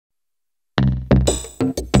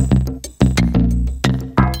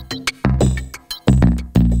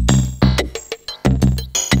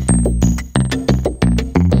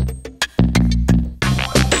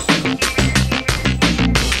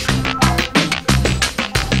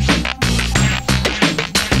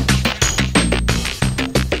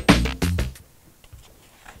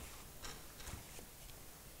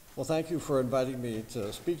thank you for inviting me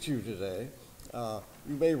to speak to you today.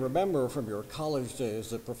 You may remember from your college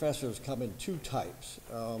days that professors come in two types.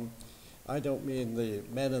 I don't mean the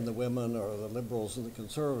men and the women or the liberals and the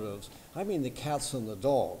conservatives. I mean the cats and the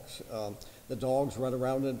dogs. The dogs run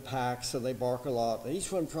around in packs and they bark a lot. And each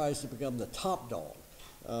one tries to become the top dog.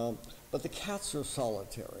 But the cats are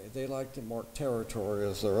solitary. They like to mark territory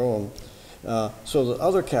as their own so that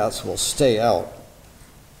other cats will stay out.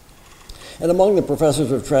 And among the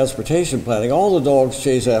professors of transportation planning, all the dogs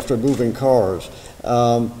chase after moving cars.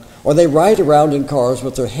 Or they ride around in cars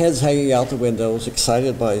with their heads hanging out the windows,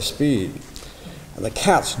 excited by speed. And the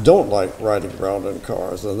cats don't like riding around in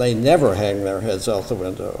cars, and they never hang their heads out the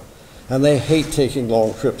window. And they hate taking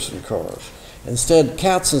long trips in cars. Instead,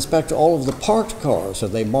 cats inspect all of the parked cars,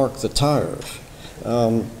 and they mark the tires.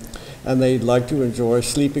 And they like to enjoy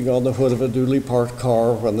sleeping on the hood of a newly parked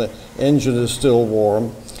car when the engine is still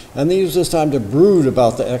warm. And they use this time to brood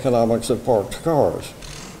about the economics of parked cars.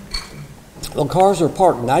 Well, cars are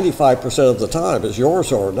parked 95% of the time, as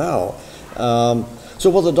yours are now. So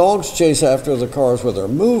while the dogs chase after the cars where they're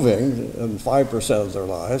moving in 5% of their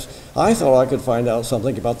lives, I thought I could find out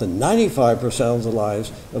something about the 95% of the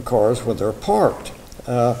lives of cars when they're parked.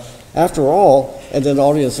 After all, and in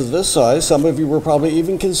audiences this size, some of you were probably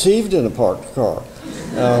even conceived in a parked car.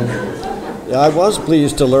 I was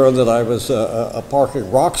pleased to learn that I was a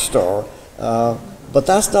parking rock star, but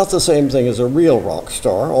that's not the same thing as a real rock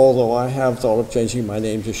star, although I have thought of changing my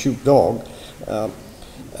name to Shoup Dog.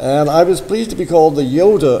 And I was pleased to be called the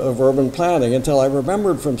Yoda of urban planning until I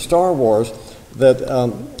remembered from Star Wars that,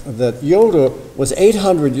 that Yoda was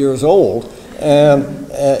 800 years old,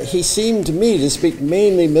 and he seemed to me to speak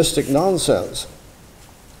mainly mystic nonsense.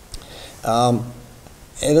 And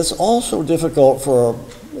it's also difficult for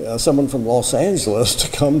someone from Los Angeles to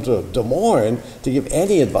come to Des Moines to give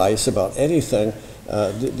any advice about anything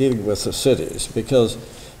dealing with the cities, because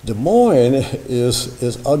Des Moines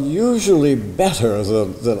is unusually better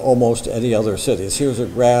than almost any other cities. Here's a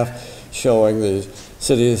graph showing the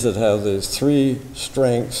cities that have these three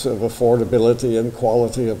strengths of affordability and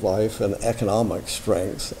quality of life and economic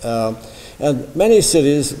strength. And many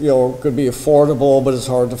cities, could be affordable, but it's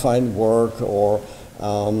hard to find work, or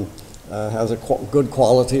has a good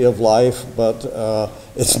quality of life, but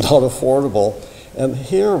it's not affordable. And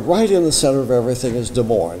here, right in the center of everything, is Des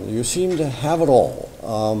Moines. You seem to have it all.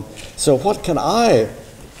 So what can I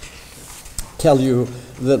tell you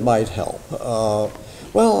that might help?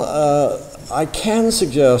 I can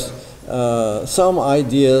suggest some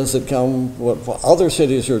ideas that come what other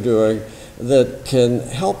cities are doing that can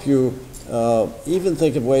help you even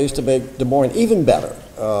think of ways to make Des Moines even better.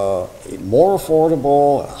 More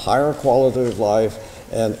affordable, higher quality of life,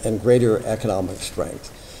 and greater economic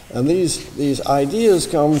strength. And these ideas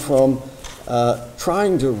come from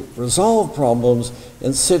trying to resolve problems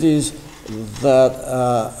in cities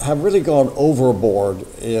that have really gone overboard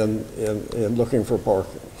in looking for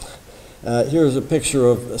parking. Here's a picture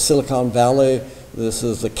of Silicon Valley. This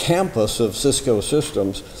is the campus of Cisco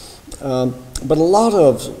Systems. But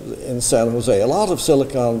in San Jose, a lot of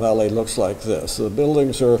Silicon Valley looks like this. The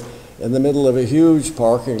buildings are in the middle of a huge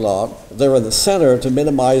parking lot. They're in the center to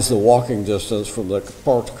minimize the walking distance from the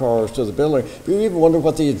parked cars to the building. But you even wonder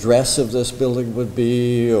what the address of this building would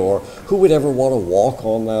be, or who would ever want to walk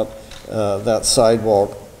on that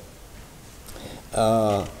sidewalk.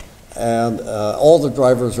 All the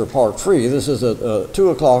drivers are parked free. This is at 2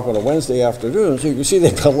 o'clock on a Wednesday afternoon, so you can see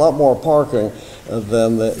they've got a lot more parking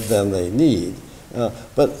than they need.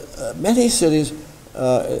 But many cities,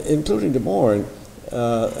 including Des Moines,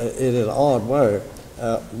 in an odd way,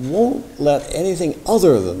 won't let anything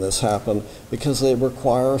other than this happen because they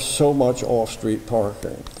require so much off-street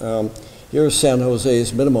parking. Here's San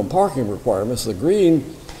Jose's minimum parking requirements. The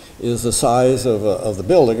green is the size of the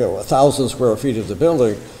building, or 1,000 square feet of the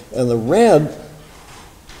building, and the red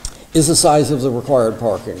is the size of the required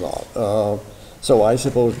parking lot. So I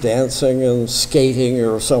suppose dancing and skating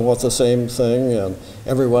are somewhat the same thing, and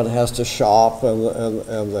everyone has to shop,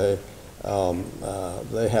 and they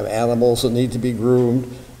have animals that need to be groomed.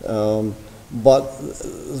 But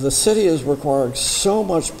the city is requiring so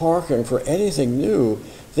much parking for anything new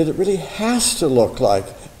that it really has to look like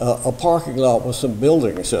a parking lot with some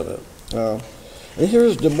buildings in it. And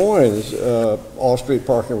here's Des Moines' off-street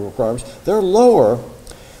parking requirements. They're lower,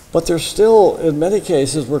 but they're still, in many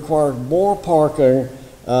cases, requiring more parking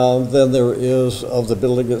than there is of the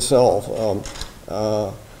building itself.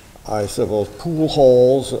 I suppose pool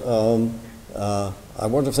halls, I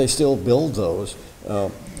wonder if they still build those.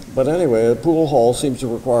 But anyway, a pool hall seems to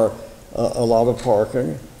require a lot of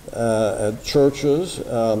parking. and churches,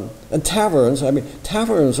 and taverns. I mean,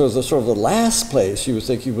 taverns are the sort of the last place you would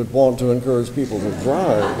think you would want to encourage people to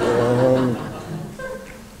drive.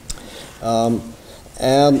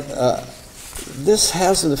 And this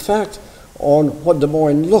has an effect on what Des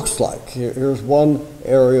Moines looks like. Here's one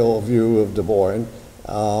aerial view of Des Moines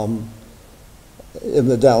in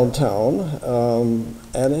the downtown.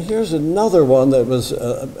 And here's another one that was,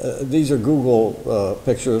 these are Google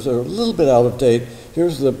pictures, they're a little bit out of date.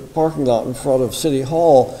 Here's the parking lot in front of City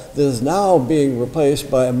Hall that is now being replaced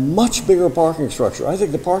by a much bigger parking structure. I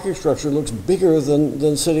think the parking structure looks bigger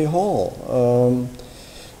than City Hall.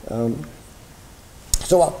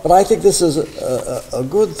 But I think this is a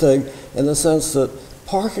good thing in the sense that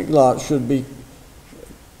parking lots should be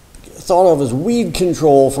thought of as weed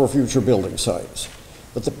control for future building sites.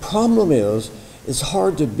 But the problem is, it's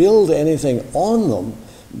hard to build anything on them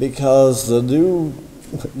because the new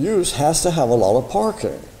use has to have a lot of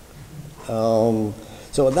parking.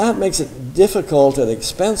 So that makes it difficult and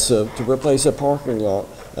expensive to replace a parking lot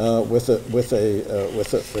with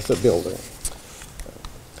a building.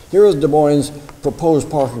 Here is Des Moines' proposed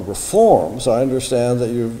parking reforms. I understand that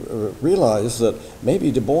you've realized that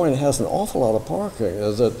maybe Des Moines has an awful lot of parking,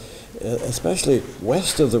 that especially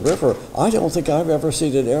west of the river. I don't think I've ever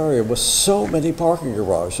seen an area with so many parking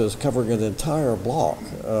garages covering an entire block.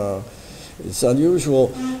 It's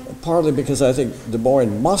unusual, partly because I think Des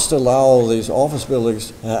Moines must allow these office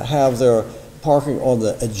buildings to have their parking on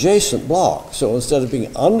the adjacent block. So instead of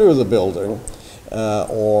being under the building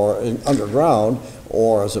or underground,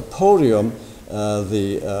 or as a podium,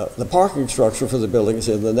 the parking structure for the building is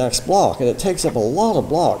in the next block, and it takes up a lot of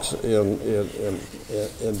blocks in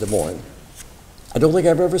Des Moines. I don't think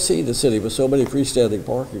I've ever seen a city with so many freestanding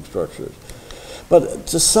parking structures. But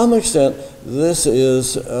to some extent, this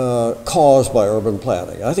is caused by urban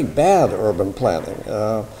planning. I think bad urban planning.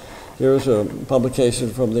 Here's a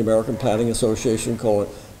publication from the American Planning Association called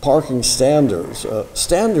Parking Standards.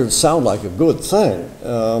 Standards sound like a good thing.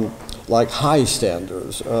 Like high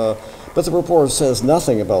standards, but the report says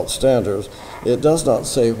nothing about standards. It does not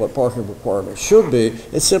say what parking requirements should be.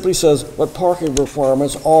 It simply says what parking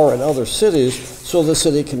requirements are in other cities so the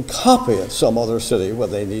city can copy it, some other city,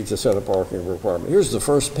 when they need to set a parking requirement. Here's the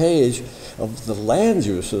first page of the land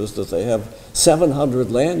uses that they have,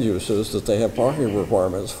 700 land uses that they have parking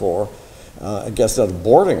requirements for. I guess that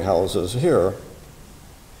boarding houses here.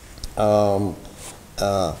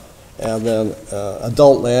 And then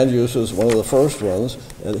adult land use is one of the first ones.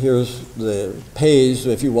 And here's the page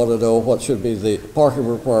if you want to know what should be the parking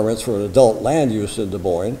requirements for an adult land use in Des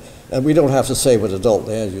Moines. And we don't have to say what adult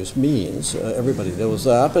land use means. Everybody knows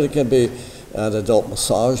that, but it can be an adult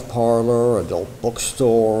massage parlor, adult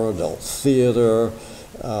bookstore, adult theater.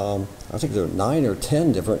 I think there are 9 or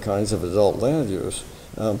 10 different kinds of adult land use.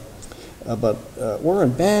 But we're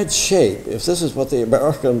in bad shape if this is what the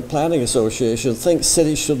American Planning Association thinks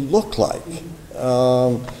cities should look like.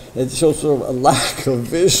 It shows sort of a lack of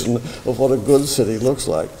vision of what a good city looks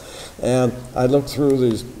like. And I looked through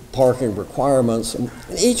these parking requirements, and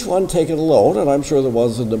each one taken alone, and I'm sure the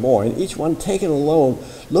ones in Des Moines, each one taken alone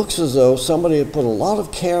looks as though somebody had put a lot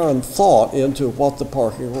of care and thought into what the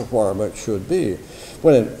parking requirement should be.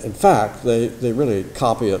 When in fact, they really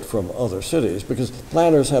copy it from other cities because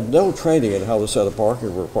planners have no training in how to set a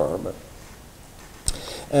parking requirement.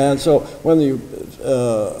 And so when you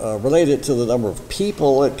relate it to the number of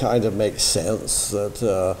people, it kind of makes sense that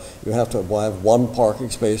you have to have one parking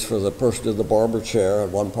space for the person in the barber chair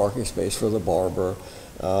and one parking space for the barber.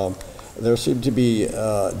 There seem to be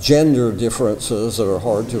gender differences that are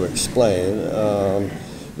hard to explain.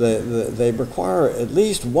 They require at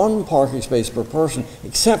least one parking space per person,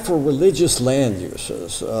 except for religious land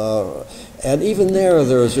uses. And even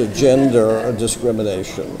there's a gender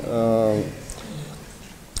discrimination.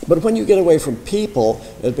 But when you get away from people,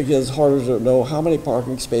 it becomes harder to know how many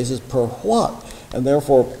parking spaces per what. And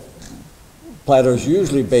therefore, planners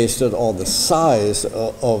usually based it on the size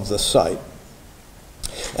of the site.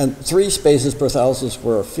 And 3 spaces per 1,000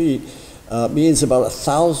 square feet means about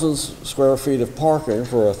 1,000 square feet of parking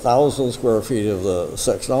for 1,000 square feet of the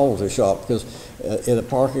sex novelty shop, because in a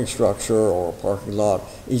parking structure or a parking lot,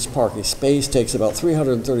 each parking space takes about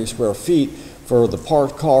 330 square feet for the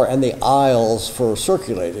parked car and the aisles for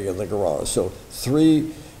circulating in the garage. So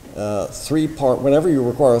whenever you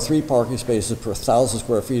require 3 parking spaces per 1,000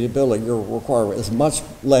 square feet of building, your requirement is much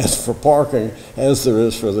less for parking as there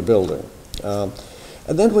is for the building.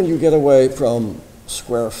 And then when you get away from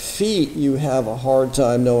square feet, you have a hard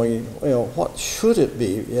time knowing, what should it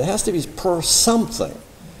be? It has to be per something.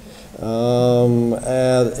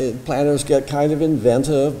 And planners get kind of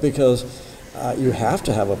inventive because you have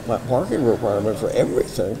to have a parking requirement for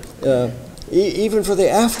everything. Even for the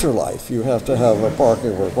afterlife, you have to have a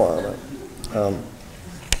parking requirement.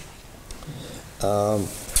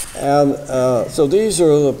 So these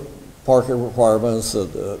are the parking requirements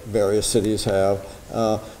that various cities have.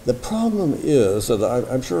 The problem is that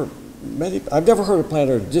I'm sure I've never heard a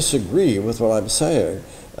planner disagree with what I'm saying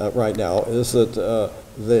right now, is that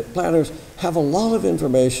the planners have a lot of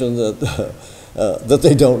information that, that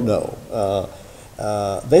they don't know.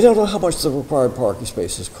 They don't know how much the required parking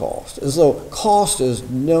spaces cost, as though cost is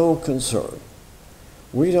no concern.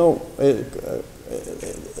 We don't, the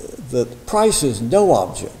price is no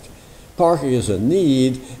object. Parking is a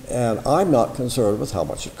need, and I'm not concerned with how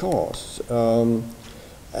much it costs.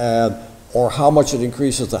 Or how much it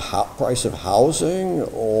increases the price of housing,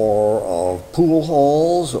 or of pool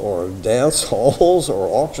halls, or dance halls, or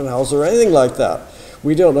auction houses, or anything like that.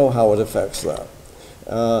 We don't know how it affects that.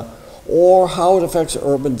 Or how it affects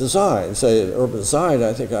urban design. Say, in urban design,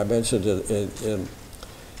 I think I mentioned in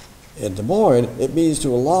Des Moines, it means to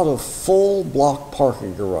a lot of full block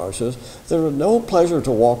parking garages that are no pleasure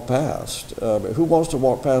to walk past. Who wants to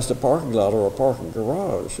walk past a parking lot or a parking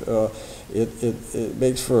garage? It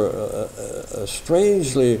makes for a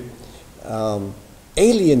strangely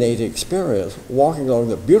alienating experience walking along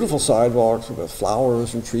the beautiful sidewalks with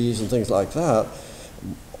flowers and trees and things like that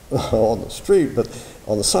on the street, but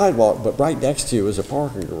on the sidewalk, but right next to you is a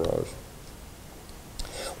parking garage.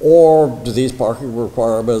 Or do these parking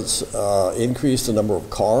requirements increase the number of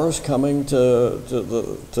cars coming to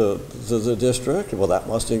the district? Well, that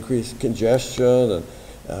must increase congestion and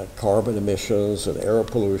carbon emissions and air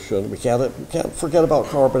pollution. We can't forget about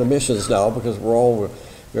carbon emissions now, because we're all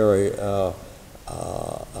very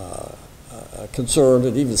concerned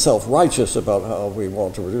and even self-righteous about how we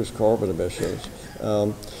want to reduce carbon emissions.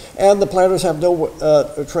 And the planners have no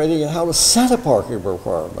training in how to set a parking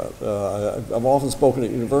requirement. I've often spoken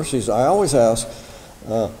at universities. I always ask,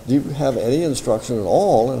 do you have any instruction at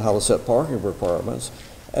all in how to set parking requirements?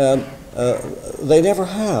 And they never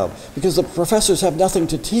have, because the professors have nothing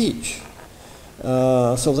to teach.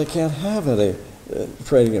 So they can't have any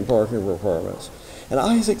training in parking requirements. And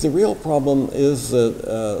I think the real problem is that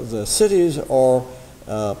the cities are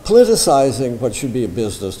politicizing what should be a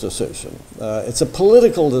business decision. It's a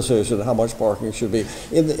political decision how much parking should be.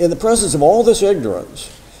 In the presence of all this ignorance,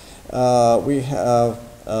 we have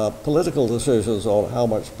political decisions on how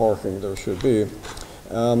much parking there should be.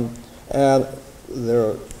 And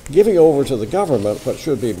they're giving over to the government what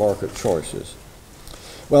should be market choices.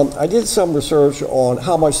 Well, I did some research on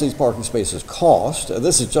how much these parking spaces cost.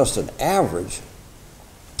 This is just an average,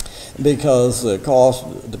 because the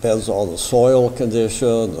cost depends on the soil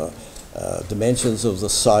condition, the dimensions of the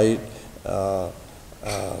site, and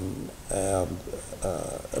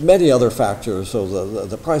many other factors. So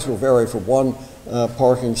the price will vary from one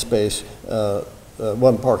parking space,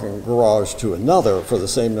 one parking garage to another for the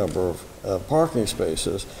same number of parking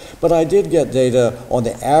spaces. But I did get data on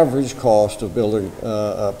the average cost of building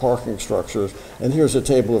parking structures. And here's a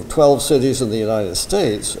table of 12 cities in the United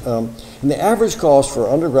States. And the average cost for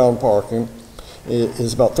underground parking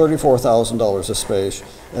is about $34,000 a space.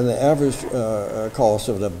 And the average cost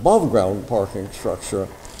of an above-ground parking structure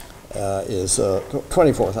is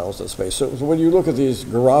 $24,000 a space. So when you look at these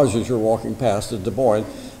garages you're walking past in Des Moines,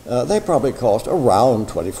 they probably cost around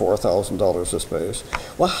 $24,000 a space.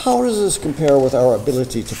 Well, how does this compare with our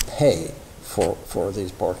ability to pay for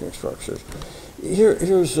these parking structures?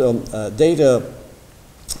 Here's data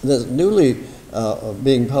that's newly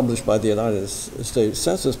being published by the United States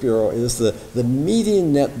Census Bureau. Is the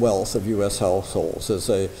median net wealth of U.S. households.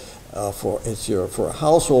 For a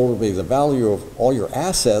household would be the value of all your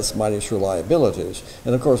assets minus your liabilities.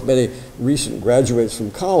 And of course, many recent graduates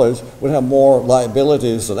from college would have more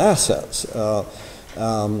liabilities than assets.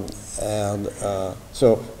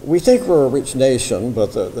 So we think we're a rich nation,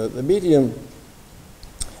 but the median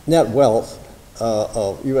net wealth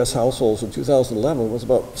of U.S. households in 2011 was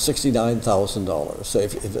about $69,000. So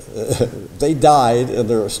if they died and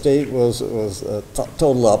their estate was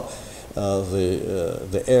totaled up,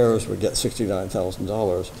 the heirs would get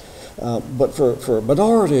 $69,000. But for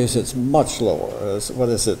minorities, it's much lower. What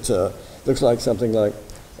is it? Looks like something like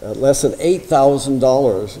less than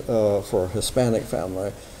 $8,000 for a Hispanic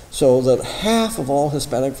family. So that half of all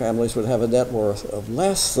Hispanic families would have a net worth of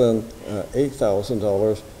less than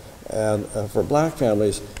 $8,000, and for black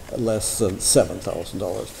families, less than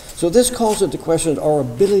 $7,000. So this calls into question our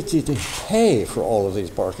ability to pay for all of these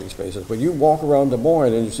parking spaces. When you walk around Des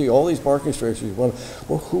Moines and you see all these parking spaces, you wonder,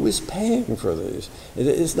 well, who is paying for these?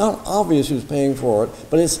 It's not obvious who's paying for it,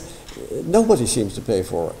 but nobody seems to pay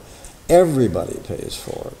for it. Everybody pays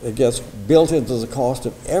for it. It gets built into the cost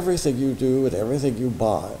of everything you do and everything you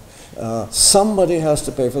buy. Somebody has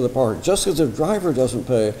to pay for the parking. Just because the driver doesn't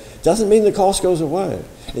pay doesn't mean the cost goes away.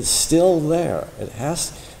 It's still there. It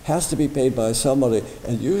has to be paid by somebody,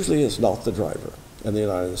 and usually it's not the driver in the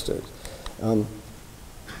United States.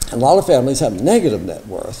 A lot of families have negative net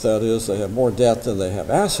worth. That is, they have more debt than they have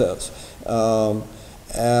assets.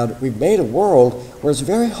 And we've made a world where it's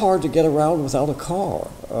very hard to get around without a car.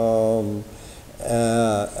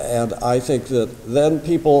 And I think that then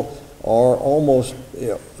people are almost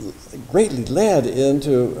greatly led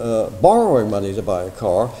into borrowing money to buy a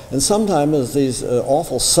car, and sometimes these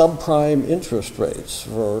awful subprime interest rates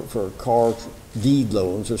for car deed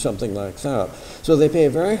loans or something like that. So they pay a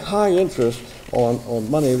very high interest on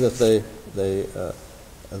money that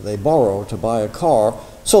they borrow to buy a car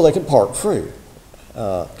so they can park free,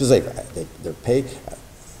 because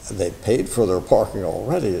they paid for their parking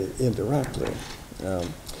already indirectly.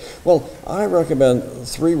 Well, I recommend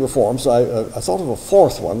 3 reforms. I thought of a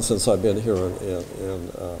 4th one since I've been here in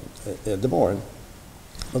Des Moines.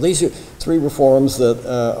 Well, these are 3 reforms that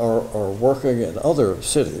are working in other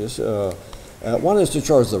cities. One is to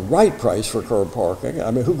charge the right price for curb parking.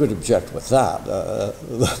 I mean, who could object with that?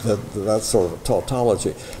 That's sort of a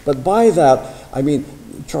tautology. But by that, I mean,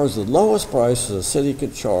 charge the lowest price the city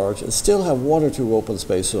could charge and still have 1 or 2 open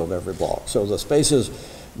spaces on every block. So the spaces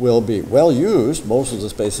will be well used. Most of the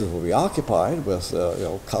spaces will be occupied with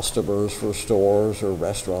customers for stores or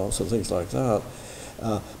restaurants and things like that.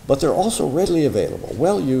 But they're also readily available,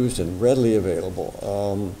 well used and readily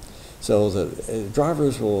available. So that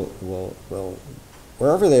drivers will,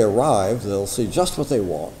 wherever they arrive, they'll see just what they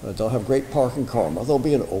want. They'll have great parking karma. There'll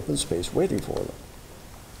be an open space waiting for them.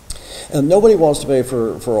 And nobody wants to pay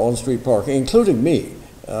for on-street parking, including me.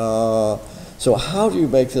 So how do you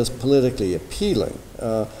make this politically appealing?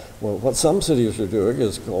 Well, what some cities are doing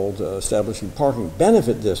is called establishing parking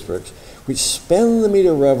benefit districts, which spend the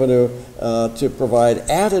meter revenue to provide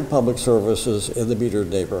added public services in the metered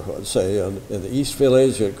neighborhood. Say in the East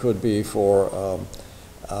Village, it could be for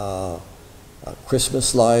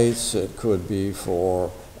Christmas lights, it could be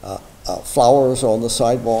for flowers on the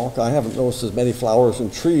sidewalk. I haven't noticed as many flowers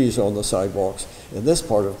and trees on the sidewalks in this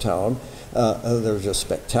part of town. They're just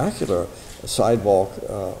spectacular sidewalk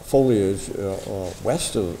foliage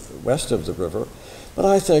west of the river. But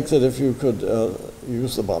I think that if you could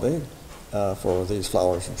use the money for these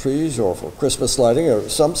flowers and trees, or for Christmas lighting, or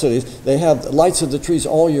some cities, they have lights in the trees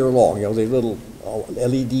all year long. The little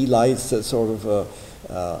LED lights that sort of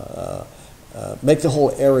make the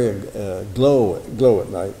whole area glow at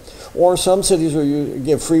night. Or some cities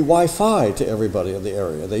give free Wi-Fi to everybody in the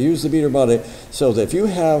area. They use the meter money so that if you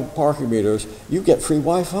have parking meters, you get free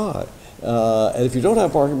Wi-Fi. And if you don't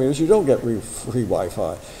have parking meters, you don't get free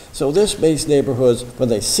Wi-Fi. So this makes neighborhoods, when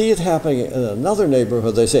they see it happening in another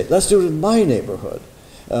neighborhood, they say, let's do it in my neighborhood.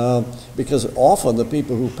 Because often the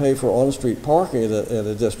people who pay for on-street parking in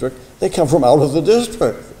a district, they come from out of the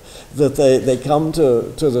district. That they come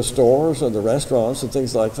to the stores and the restaurants and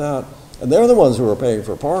things like that, and they're the ones who are paying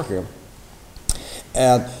for parking.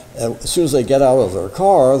 And as soon as they get out of their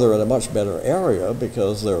car, they're in a much better area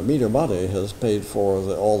because their meter money has paid for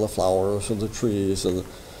all the flowers and the trees and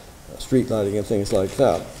the street lighting and things like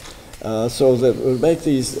that. So that it would make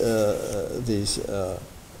these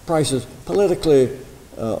prices politically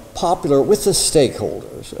popular with the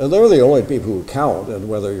stakeholders. And they're the only people who count in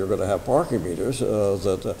whether you're going to have parking meters.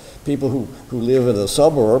 People who live in a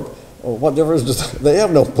suburb, what difference does they have?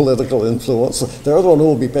 No political influence. They're the one who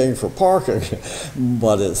will be paying for parking,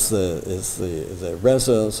 but it's the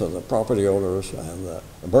residents and the property owners and the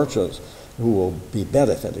merchants who will be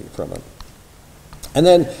benefiting from it. And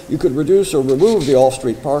then you could reduce or remove the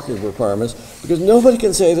off-street parking requirements, because nobody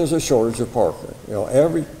can say there's a shortage of parking.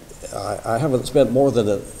 I haven't spent more than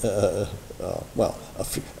a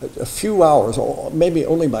few hours, or maybe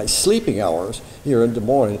only my sleeping hours here in Des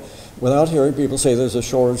Moines, without hearing people say there's a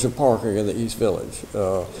shortage of parking in the East Village,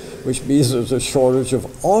 which means there's a shortage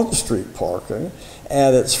of on-street parking,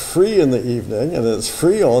 and it's free in the evening, and it's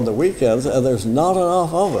free on the weekends, and there's not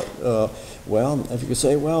enough of it. Well, if you could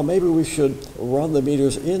say, well, maybe we should run the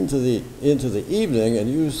meters into the evening and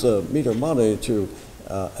use the meter money to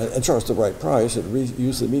and charge the right price and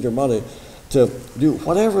use the meter money to do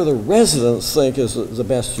whatever the residents think is the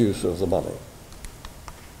best use of the money.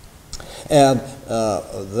 And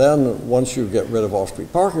then once you get rid of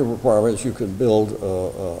off-street parking requirements, you can build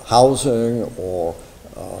housing or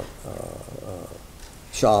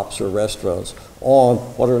shops or restaurants on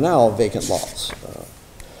what are now vacant lots.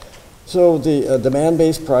 So the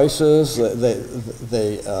demand-based prices, they'll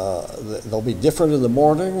be different in the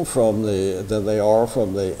morning than they are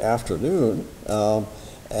from the afternoon, and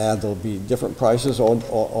there'll be different prices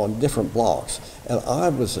on different blocks. And I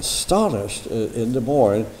was astonished in Des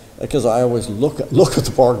Moines, because I always look at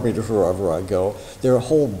the parking meters wherever I go. There are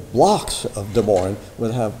whole blocks of Des Moines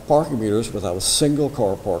that have parking meters without a single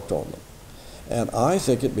car parked on them. And I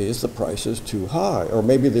think it means the price is too high, or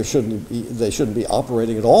maybe they shouldn't be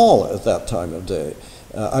operating at all at that time of day.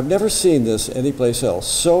 I've never seen this anyplace else.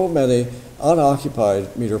 So many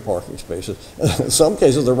unoccupied meter parking spaces. In some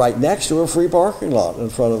cases, they're right next to a free parking lot in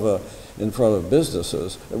front of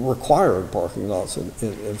businesses, required parking lots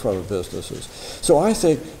in front of businesses. So I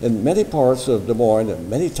think in many parts of Des Moines and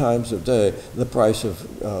many times of day,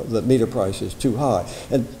 the meter price is too high.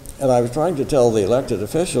 And I was trying to tell the elected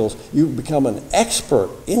officials, you become an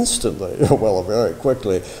expert instantly, well, very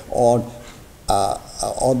quickly, on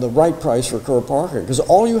the right price for car parking. Because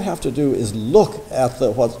all you have to do is look at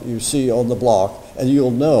what you see on the block, and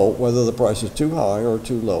you'll know whether the price is too high or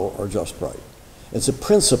too low or just right. It's a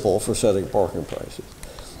principle for setting parking prices.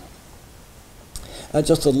 At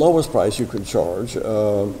just the lowest price you can charge,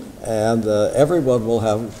 and everyone will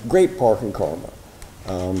have great parking karma.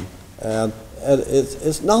 And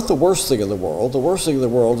it's not the worst thing in the world. The worst thing in the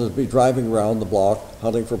world is to be driving around the block,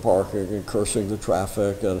 hunting for parking and cursing the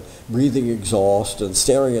traffic and breathing exhaust and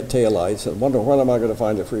staring at taillights and wondering, when am I going to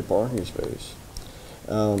find a free parking space?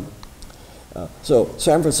 So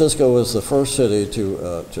San Francisco is the first city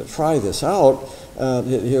to try this out.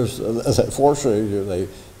 Fortunately, they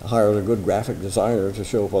hired a good graphic designer to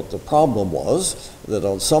show what the problem was, that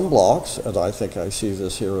on some blocks, and I think I see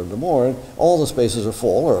this here in Des Moines, all the spaces are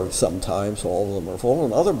full, or sometimes all of them are full.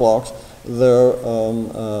 On other blocks, they're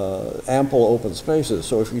ample open spaces.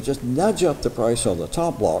 So if you just nudge up the price on the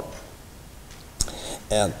top block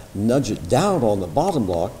and nudge it down on the bottom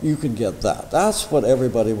block, you can get that. That's what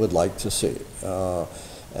everybody would like to see.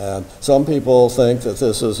 And some people think that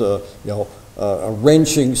this is a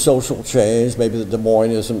wrenching social change, maybe that Des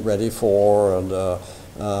Moines isn't ready for, and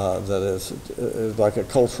that it's like a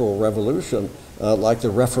cultural revolution, like the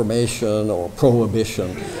Reformation or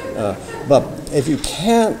Prohibition. But if you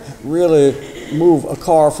can't really move a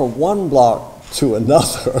car from one block to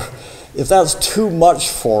another, if that's too much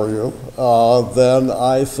for you, then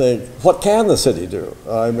I think, what can the city do?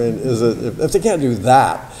 I mean, if they can't do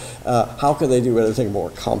that, how can they do anything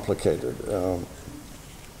more complicated?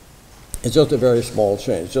 It's just a very small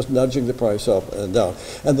change, just nudging the price up and down.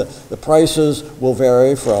 And the prices will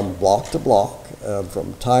vary from block to block,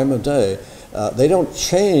 from time of day. They don't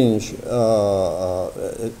change more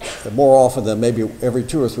often than maybe every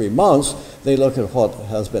 2 or 3 months. They look at what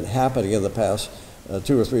has been happening in the past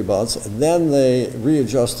 2 or 3 months, and then they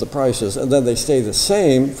readjust the prices, and then they stay the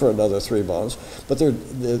same for another 3 months. But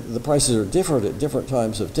the prices are different at different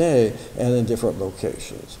times of day and in different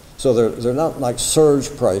locations. So they're not like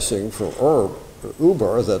surge pricing for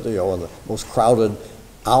Uber, that in the most crowded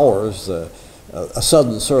hours, a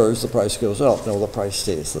sudden surge, the price goes up. No, the price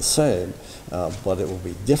stays the same, but it will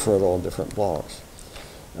be different on different blocks.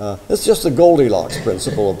 It's just the Goldilocks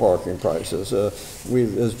principle of parking prices.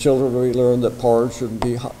 As children, we learned that parts shouldn't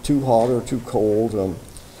be too hot or too cold.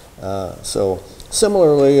 So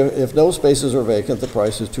similarly, if no spaces are vacant, the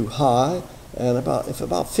price is too high. And if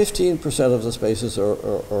about 15% of the spaces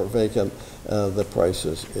are vacant, the price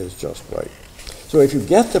is just right. So if you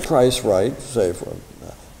get the price right, say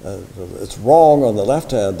it's wrong on the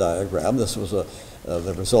left-hand diagram. This was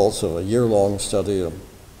the results of a year-long study of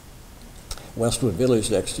Westwood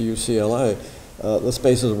Village next to UCLA. The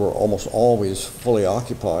spaces were almost always fully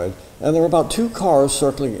occupied, and there were about 2 cars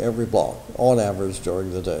circling every block on average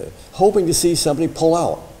during the day, hoping to see somebody pull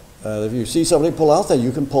out. And if you see somebody pull out, then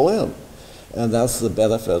you can pull in. And that's the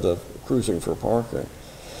benefit of cruising for parking.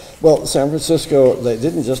 Well, San Francisco, they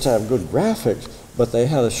didn't just have good graphics, but they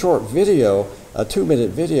had a short video, a 2-minute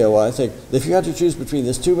video. I think if you had to choose between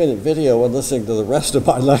this 2-minute video and listening to the rest of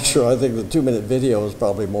my lecture, I think the 2-minute video is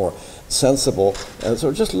probably more sensible. And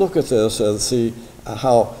so just look at this and see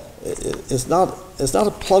how it's not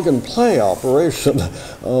a plug-and-play operation,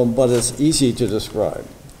 but it's easy to describe.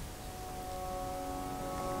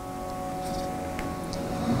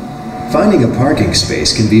 Finding a parking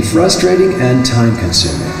space can be frustrating and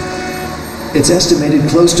time-consuming. It's estimated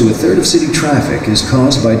close to 1/3 of city traffic is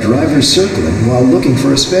caused by drivers circling while looking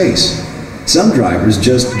for a space. Some drivers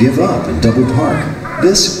just give up and double park.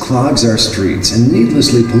 This clogs our streets and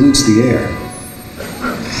needlessly pollutes the air.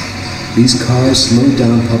 These cars slow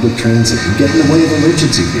down public transit and get in the way of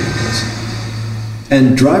emergency vehicles.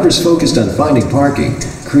 And drivers focused on finding parking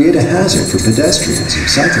create a hazard for pedestrians and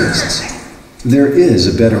cyclists. There is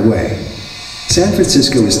a better way. San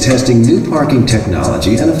Francisco is testing new parking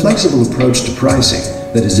technology and a flexible approach to pricing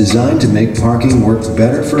that is designed to make parking work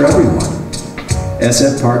better for everyone.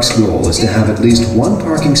 SF Park's goal is to have at least one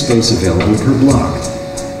parking space available per block.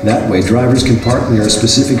 That way, drivers can park near a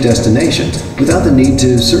specific destination without the need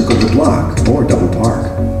to circle the block or double park.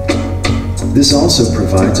 This also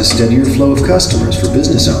provides a steadier flow of customers for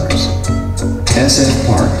business owners. SF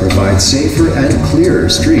Park provides safer and clearer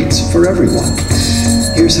streets for everyone.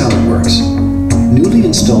 Here's how it works. Newly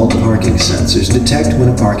installed parking sensors detect when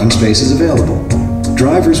a parking space is available.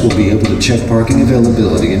 Drivers will be able to check parking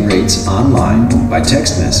availability and rates online, by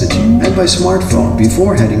text message, and by smartphone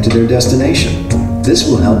before heading to their destination. This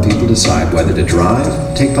will help people decide whether to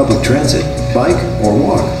drive, take public transit, bike, or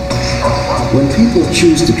walk. When people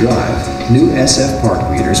choose to drive, new SF Park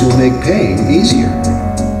meters will make paying easier.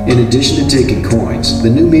 In addition to taking coins, the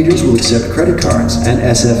new meters will accept credit cards and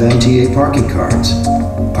SFMTA parking cards.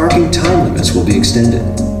 Parking time limits will be extended.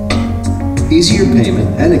 Easier payment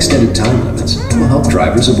and extended time limits will help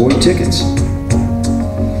drivers avoid tickets.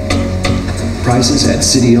 Prices at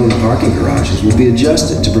city-owned parking garages will be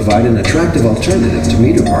adjusted to provide an attractive alternative to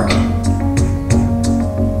meter parking.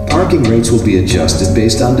 Parking rates will be adjusted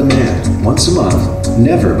based on demand, once a month,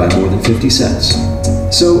 never by more than 50 cents.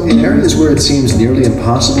 So, in areas where it seems nearly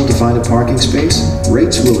impossible to find a parking space,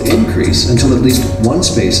 rates will increase until at least one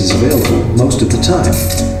space is available most of the time.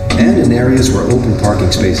 And in areas where open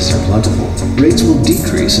parking spaces are plentiful, rates will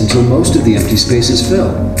decrease until most of the empty spaces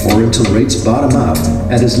fill, or until rates bottom out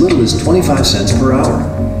at as little as 25 cents per hour.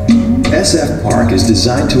 SF Park is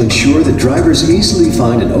designed to ensure that drivers easily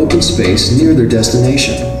find an open space near their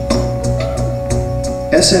destination.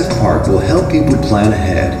 SF Park will help people plan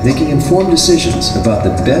ahead, making informed decisions about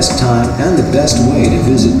the best time and the best way to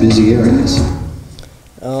visit busy areas.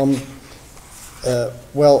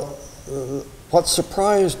 What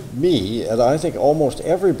surprised me, and I think almost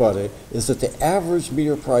everybody, is that the average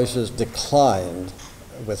meter prices declined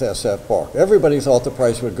with SF Park. Everybody thought the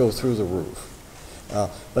price would go through the roof.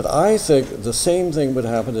 But I think the same thing would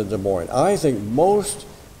happen in Des Moines. I think most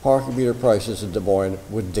parking meter prices in Des Moines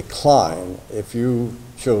would decline if you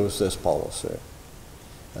chose this policy.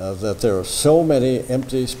 That there are so many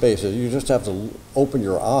empty spaces. You just have to open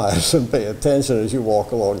your eyes and pay attention as you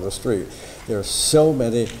walk along the street. There are so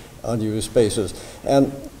many unused spaces.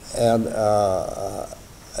 And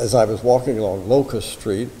as I was walking along Locust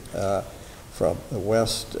Street from the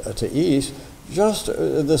west to east, just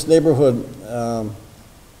in this neighborhood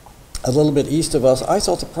a little bit east of us, I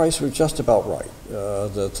thought the price was just about right.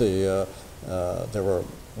 That there were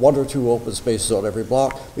one or two open spaces on every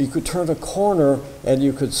block, but you could turn a corner and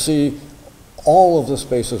you could see all of the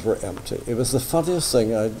spaces were empty. It was the funniest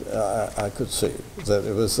thing I could see. That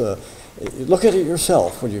it was, look at it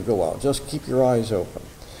yourself when you go out. Just keep your eyes open.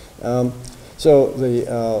 So the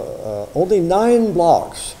only 9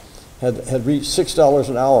 blocks had reached $6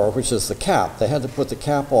 an hour, which is the cap. They had to put the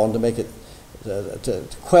cap on to make it to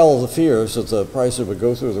quell the fears that the prices would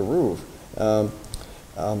go through the roof.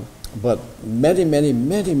 But many, many,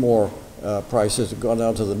 many more prices have gone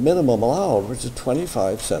down to the minimum allowed, which is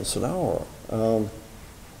 25 cents an hour.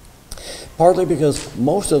 Partly because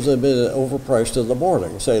most of them have been overpriced in the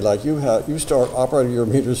morning. Say, like you start operating your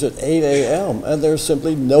meters at 8 a.m. and there's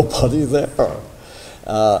simply nobody there.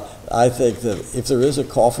 I think that if there is a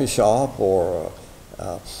coffee shop or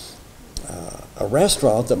a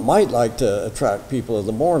restaurant that might like to attract people in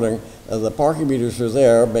the morning, the parking meters are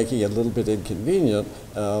there, making it a little bit inconvenient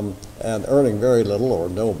and earning very little or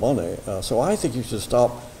no money. So I think you should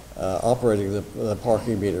stop operating the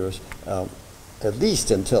parking meters at least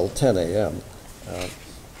until 10 a.m.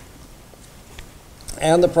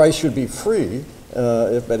 And the price should be free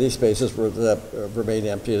if many spaces remain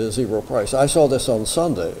empty at a zero price. I saw this on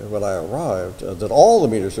Sunday when I arrived, that all the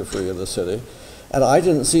meters are free in the city, and I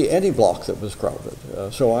didn't see any block that was crowded.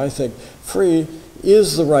 So I think free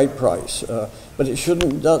is the right price, but it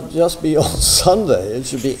shouldn't just be on Sunday. It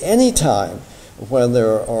should be any time when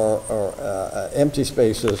there are empty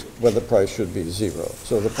spaces when the price should be zero.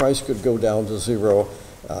 So the price could go down to zero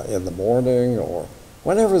in the morning or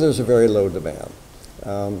whenever there's a very low demand.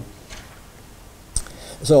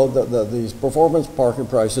 So these performance parking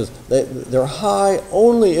prices, they're high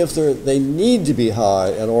only if they need to be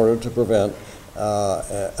high in order to prevent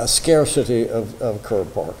a scarcity of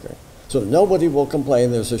curb parking. So nobody will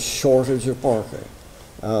complain there's a shortage of parking.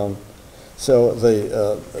 So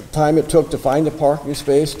the time it took to find a parking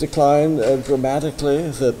space declined dramatically.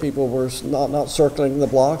 That people were not circling the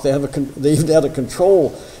block. They even had a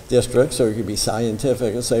control district, so you could be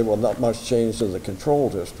scientific and say, well, not much changed in the control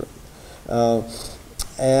district.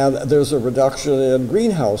 And there's a reduction in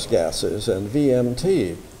greenhouse gases and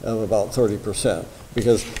VMT of about 30%,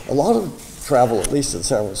 because a lot of travel, at least in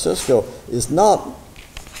San Francisco, is not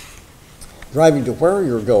driving to where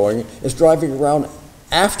you're going, it's driving around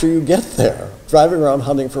after you get there, driving around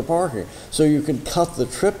hunting for parking. So you can cut the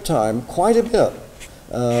trip time quite a bit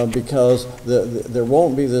because there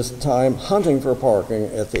won't be this time hunting for parking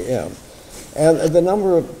at the end. And the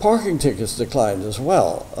number of parking tickets declined as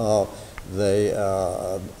well.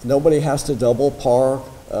 Nobody has to double park.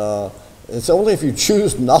 It's only if you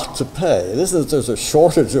choose not to pay. There's a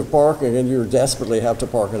shortage of parking and you desperately have to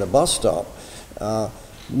park at a bus stop. That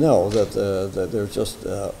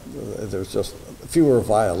there's just fewer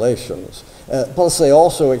violations. Plus, they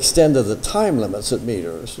also extended the time limits at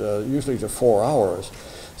meters, usually to 4 hours.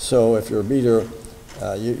 So if your meter,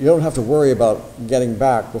 you don't have to worry about getting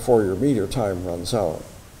back before your meter time runs out.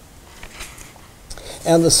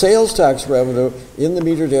 And the sales tax revenue in the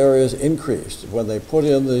metered areas increased when they put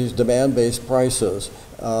in these demand-based prices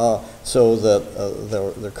so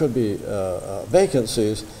that there could be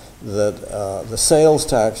vacancies, that the sales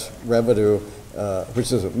tax revenue,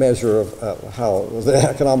 which is a measure of how the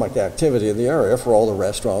economic activity in the area for all the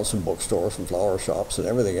restaurants and bookstores and flower shops and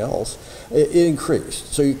everything else, it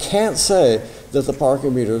increased. So you can't say that the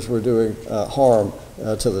parking meters were doing harm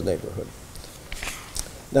to the neighborhood.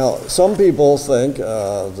 Now, some people think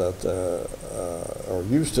or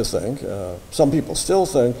used to think, some people still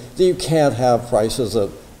think that you can't have prices that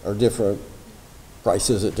are different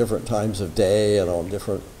prices at different times of day and on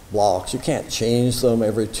different blocks. You can't change them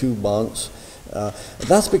every 2 months.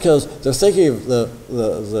 That's because they're thinking of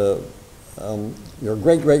your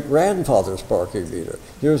great-great-grandfather's parking meter.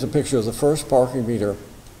 Here's a picture of the first parking meter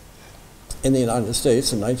in the United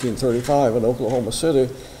States in 1935 in Oklahoma City.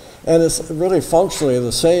 And it's really functionally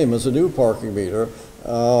the same as a new parking meter.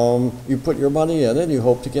 You put your money in and you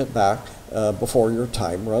hope to get back before your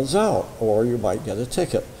time runs out, or you might get a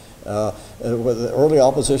ticket. The early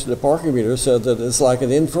opposition to parking meters said that it's like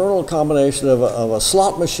an infernal combination of a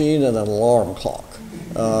slot machine and an alarm clock.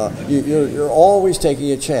 You're always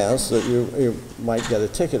taking a chance that you might get a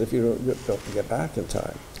ticket if you don't get back in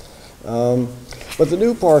time. But the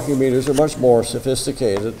new parking meters are much more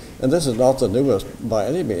sophisticated, and this is not the newest by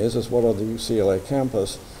any means. It's one on the UCLA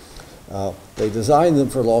campus. They designed them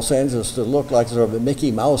for Los Angeles to look like sort of a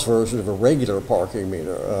Mickey Mouse version of a regular parking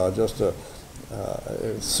meter, just to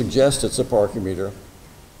suggest it's a parking meter.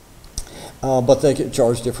 But they can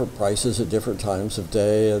charge different prices at different times of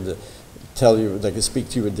day, and tell you, they can speak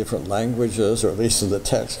to you in different languages, or at least in the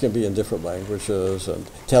text can be in different languages, and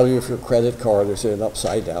tell you if your credit card is in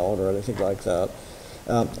upside down or anything like that.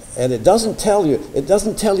 And it doesn't tell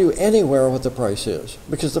you anywhere what the price is,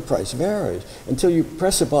 because the price varies until you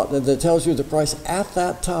press a button that tells you the price at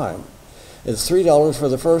that time. It's $3 for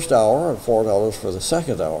the first hour and $4 for the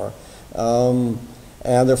second hour. And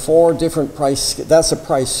there are 4 different that's a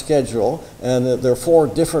price schedule, and there are 4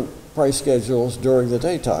 different price schedules during the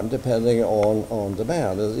daytime, depending on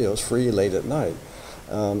demand. It's free late at night.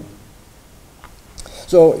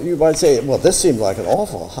 So you might say, well, this seems like an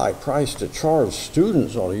awful high price to charge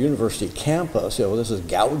students on a university campus. This is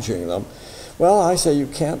gouging them. Well, I say you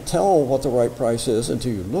can't tell what the right price is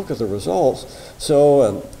until you look at the results.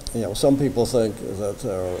 So, some people think that,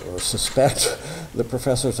 or suspect the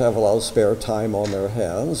professors have a lot of spare time on their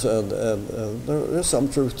hands, and there's some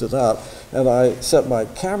truth to that. And I set my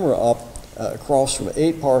camera up across from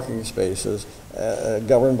 8 parking spaces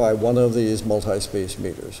governed by one of these multi-space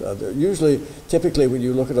meters. Typically when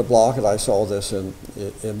you look at a block, and I saw this in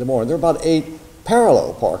Des Moines, there are about 8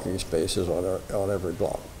 parallel parking spaces on every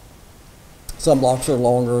block. Some blocks are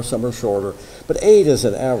longer, some are shorter, but 8 is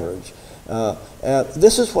an average. And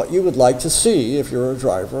this is what you would like to see if you're a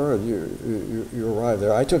driver and you arrive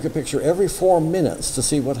there. I took a picture every 4 minutes to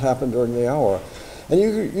see what happened during the hour. And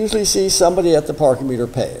you usually see somebody at the parking meter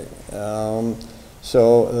paying.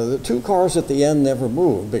 So the 2 cars at the end never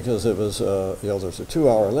moved because it was, there's a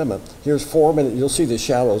 2-hour limit. Here's 4 minutes, you'll see the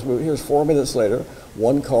shadows move. Here's 4 minutes later,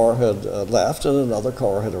 1 car had left and another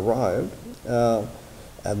car had arrived.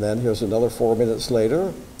 And then here's another 4 minutes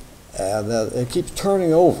later, and it keeps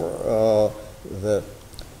turning over.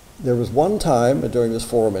 There was one time during this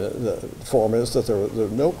 4 minutes that there were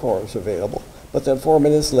no cars available, but then 4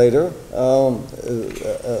 minutes later,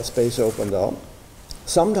 a space opened up.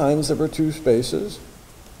 Sometimes there were 2 spaces,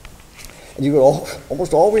 And you would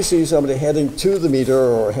almost always see somebody heading to the meter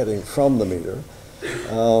or heading from the meter.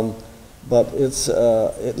 But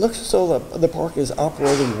it looks as though the park is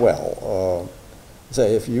operating well.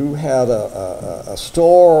 Say, if you had a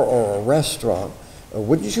store or a restaurant,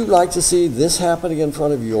 wouldn't you like to see this happening in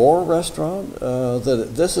front of your restaurant?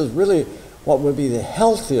 That this is really what would be the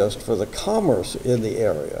healthiest for the commerce in the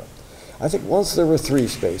area. I think once there were 3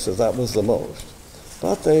 spaces, that was the most.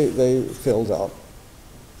 But they filled up.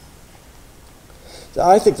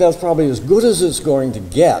 I think that's probably as good as it's going to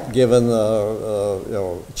get, given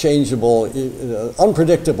the changeable,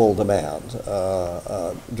 unpredictable demand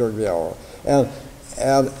during the hour.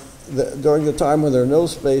 And during the time when there are no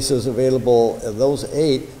spaces available, in those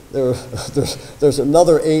 8, there's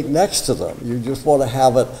another 8 next to them. You just want to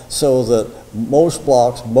have it so that most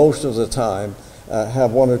blocks, most of the time,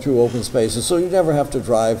 have 1 or 2 open spaces, so you never have to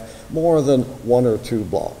drive more than 1 or 2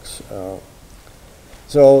 blocks.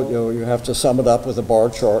 So you have to sum it up with a bar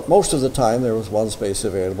chart. Most of the time there was 1 space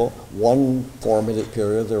available. 1 4-minute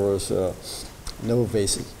period there was no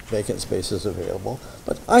vacant spaces available.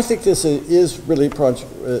 But I think this is really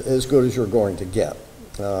as good as you're going to get.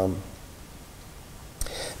 Do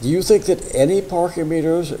you think that any parking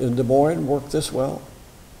meters in Des Moines work this well?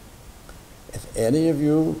 If any of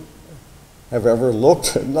you have ever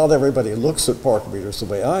looked, not everybody looks at parking meters the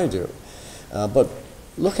way I do, but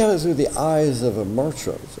look at it through the eyes of a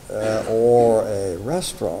merchant or a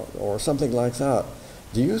restaurant or something like that.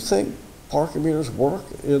 Do you think parking meters work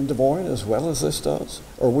in Des Moines as well as this does?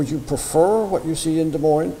 Or would you prefer what you see in Des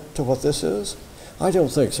Moines to what this is? I don't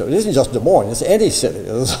think so. It isn't just Des Moines, it's any city.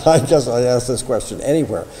 I guess I ask this question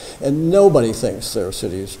anywhere. And nobody thinks their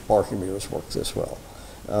city's parking meters work this well.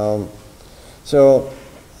 So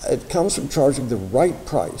it comes from charging the right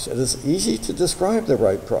price. It is easy to describe the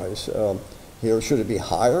right price. Here, should it be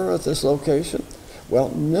higher at this location? Well,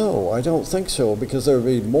 no, I don't think so, because there would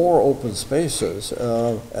be more open spaces,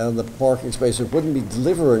 and the parking spaces wouldn't be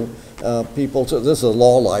delivering people to, this is a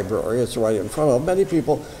law library, it's right in front of them. Many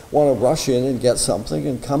people want to rush in and get something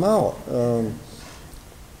and come out.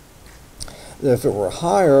 If it were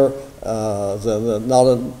higher,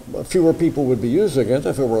 then fewer people would be using it.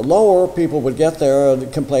 If it were lower, people would get there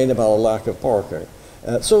and complain about a lack of parking.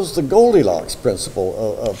 So it's the Goldilocks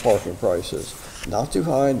principle of parking prices. Not too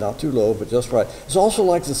high, not too low, but just right. It's also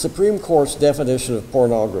like the Supreme Court's definition of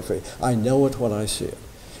pornography. I know it when I see it.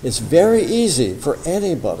 It's very easy for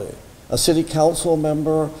anybody, a city council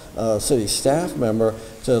member, a city staff member,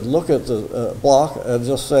 to look at the block and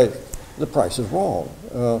just say, the price is wrong.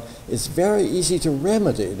 It's very easy to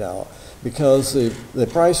remedy now, because the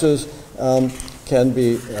prices can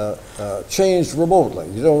be changed remotely.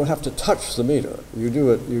 You don't have to touch the meter. You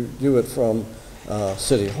do it from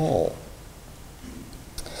City Hall.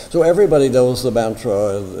 So everybody knows the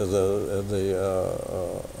mantra, the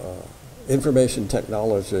information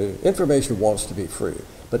technology. Information wants to be free,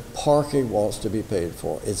 but parking wants to be paid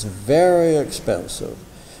for. It's very expensive.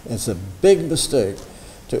 It's a big mistake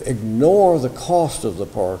to ignore the cost of the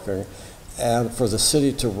parking and for the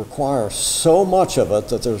city to require so much of it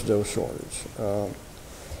that there's no shortage.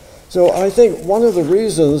 So I think one of the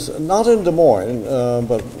reasons, not in Des Moines,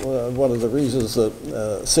 but one of the reasons that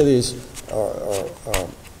cities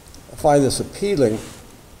find this appealing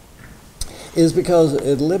is because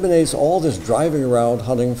it eliminates all this driving around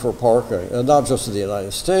hunting for parking, and not just in the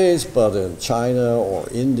United States, but in China or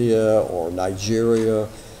India or Nigeria.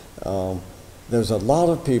 There's a lot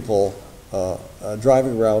of people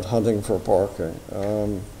driving around hunting for parking.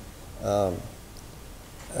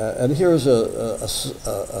 And here's a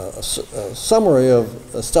summary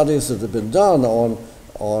of studies that have been done on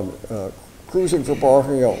cruising for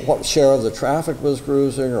parking, what share of the traffic was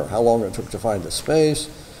cruising, or how long it took to find a space.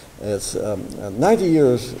 It's 90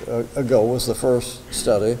 years ago was the first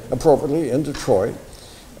study, appropriately in Detroit.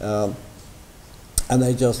 And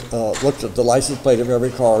they just looked at the license plate of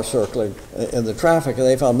every car circling in the traffic, and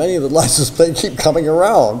they found many of the license plates keep coming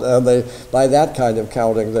around. And by that kind of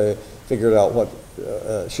counting, they figured out what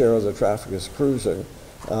share of the traffic is cruising.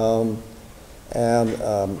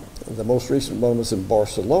 The most recent one was in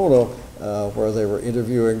Barcelona, where they were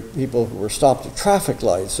interviewing people who were stopped at traffic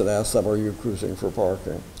lights and asked them, are you cruising for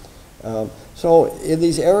parking? So in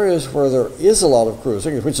these areas where there is a lot of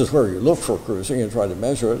cruising, which is where you look for cruising and try to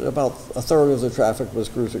measure it, about a third of the traffic was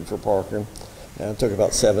cruising for parking, and it took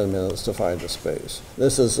about 7 minutes to find a space.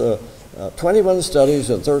 This is 21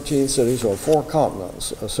 studies in 13 cities on 4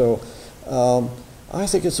 continents. So I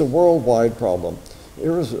think it's a worldwide problem.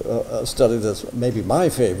 Here was a study that's maybe my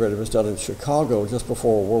favorite. It was done in Chicago just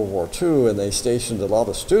before World War II, and they stationed a lot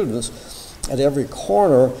of students at every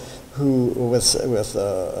corner who with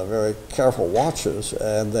very careful watches,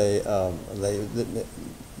 and they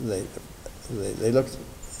looked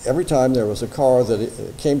every time there was a car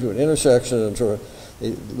that came to an intersection, and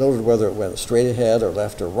they noted whether it went straight ahead or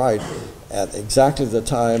left or right at exactly the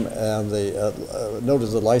time, and they noted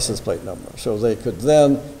the license plate number, so they could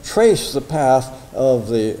then trace the path of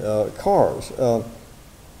the cars.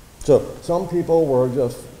 So some people were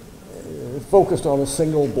just focused on a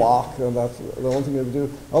single block, and that's the only thing they would do.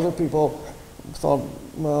 Other people thought,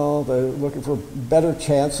 well, they're looking for better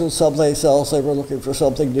chances someplace else. They were looking for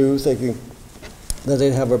something new, thinking that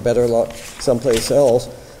they'd have a better luck someplace else.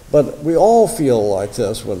 But we all feel like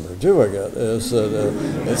this when we're doing it, is that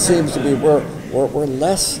it seems to be we're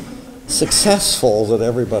less successful than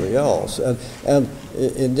everybody else. And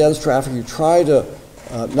in dense traffic, you try to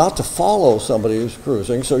not to follow somebody who's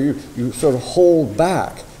cruising, so you sort of hold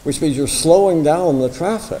back, which means you're slowing down the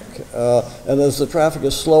traffic. And as the traffic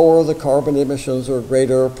is slower, the carbon emissions are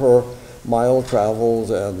greater per mile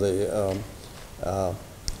traveled, and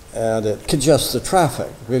it congests the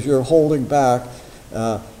traffic because you're holding back,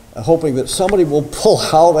 hoping that somebody will pull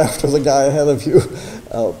out after the guy ahead of you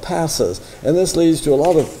passes. And this leads to a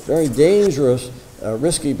lot of very dangerous,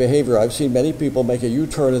 risky behavior. I've seen many people make a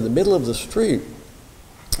U-turn in the middle of the street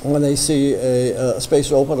when they see a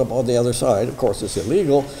space open up on the other side. Of course, it's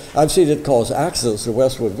illegal. I've seen it cause accidents in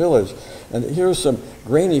Westwood Village. And here's some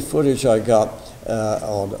grainy footage I got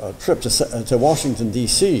on a trip to Washington,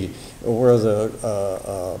 D.C., where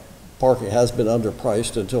the parking has been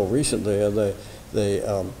underpriced until recently, and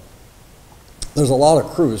there's a lot of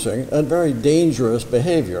cruising and very dangerous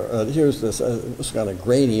behavior. Here's this, it's kind of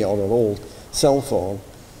grainy on an old cell phone.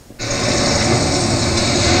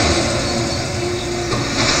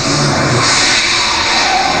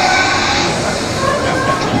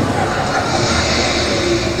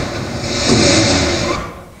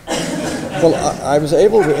 Well, I was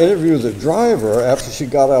able to interview the driver after she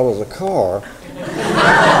got out of the car.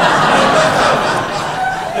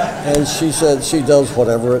 And she said she does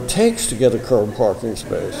whatever it takes to get a curb parking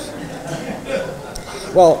space.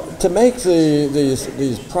 Well, to make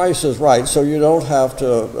these prices right, so you don't have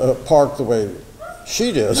to park the way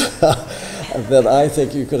she did, then I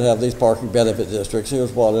think you could have these parking benefit districts.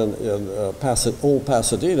 Here's one in old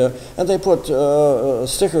Pasadena, and they put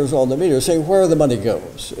stickers on the meter saying where the money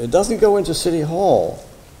goes. It doesn't go into City Hall.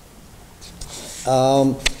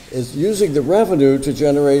 It's using the revenue to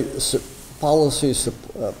generate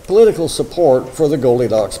political support for the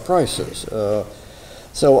Goldilocks prices.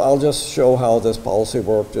 So I'll just show how this policy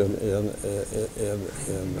worked in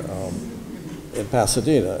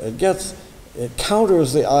Pasadena. It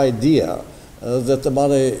counters the idea that the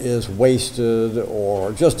money is wasted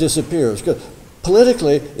or just disappears.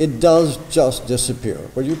 Politically, it does just disappear.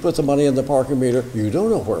 When you put the money in the parking meter, you don't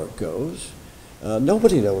know where it goes.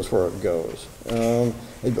 Nobody knows where it goes,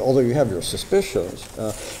 although you have your suspicions.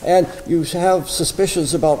 And you have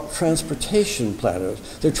suspicions about transportation planners.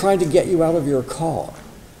 They're trying to get you out of your car,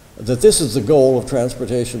 that this is the goal of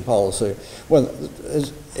transportation policy, when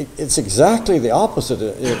it's exactly the opposite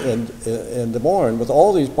in Des Moines. With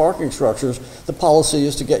all these parking structures, the policy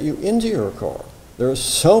is to get you into your car. There is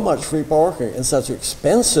so much free parking and such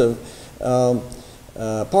expensive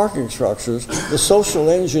parking structures. The social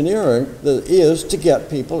engineering that is to get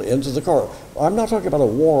people into the car. I'm not talking about a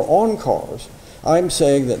war on cars. I'm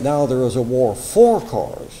saying that now there is a war for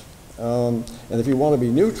cars. And if you want to be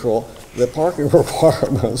neutral, the parking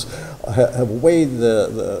requirements have weighed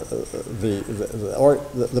the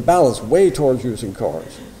balance way towards using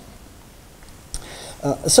cars.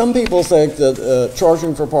 Some people think that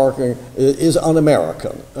charging for parking is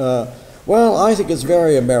un-American. Well, I think it's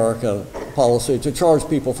very American policy to charge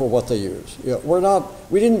people for what they use. You know,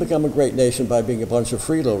 we didn't become a great nation by being a bunch of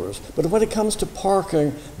freeloaders, but when it comes to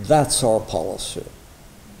parking, that's our policy.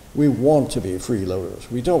 We want to be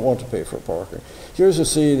freeloaders. We don't want to pay for parking. Here's a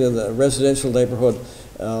scene in the residential neighborhood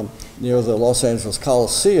near the Los Angeles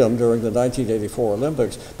Coliseum during the 1984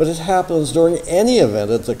 Olympics, but it happens during any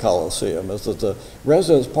event at the Coliseum, is that the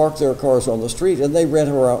residents park their cars on the street and they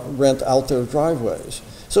rent out their driveways.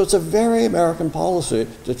 So it's a very American policy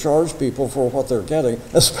to charge people for what they're getting,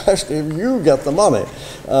 especially if you get the money.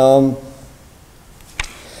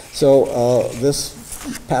 This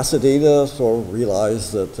Pasadena sort of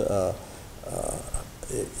realized that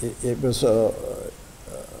it was a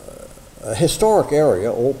historic area,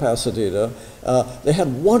 old Pasadena. They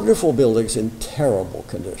had wonderful buildings in terrible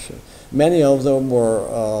condition. Many of them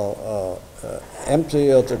were empty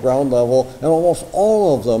at the ground level, and almost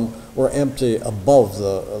all of them were empty above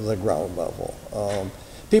the ground level.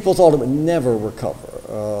 People thought it would never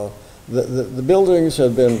recover. The buildings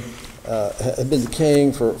had been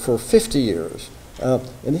decaying for 50 years.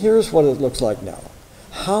 And here's what it looks like now.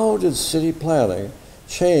 How did city planning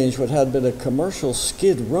change what had been a commercial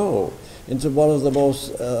skid row into one of the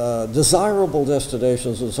most desirable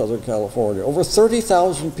destinations in Southern California? Over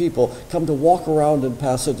 30,000 people come to walk around in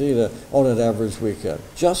Pasadena on an average weekend,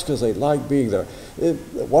 just because they like being there.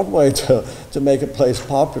 One way to make a place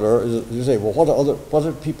popular is you say, well, what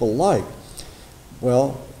do people like?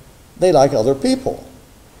 Well, they like other people.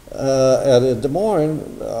 And in Des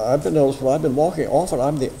Moines, I've been noticed when I've been walking, often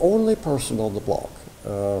I'm the only person on the block,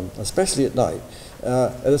 especially at night.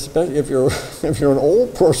 And especially if you're an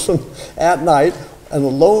old person at night and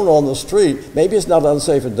alone on the street, maybe it's not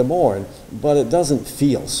unsafe in Des Moines, but it doesn't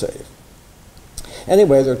feel safe.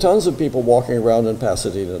 Anyway, there are tons of people walking around in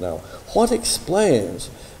Pasadena now. What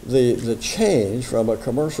explains the change from a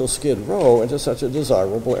commercial skid row into such a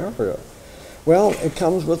desirable area? Well, it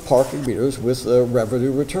comes with parking meters with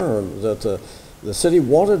revenue return. That the city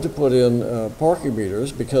wanted to put in parking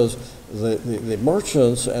meters because the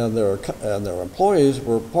merchants and their employees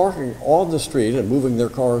were parking on the street and moving their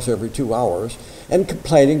cars every 2 hours and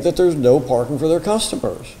complaining that there's no parking for their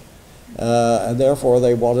customers. And therefore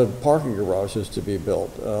they wanted parking garages to be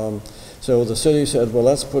built. So the city said, well,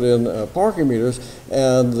 let's put in parking meters,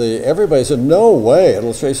 and everybody said, no way,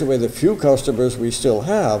 it'll chase away the few customers we still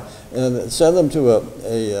have, and send them to a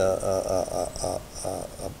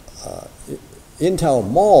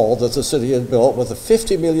in-town mall that the city had built with a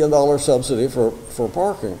 $50 million subsidy for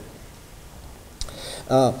parking.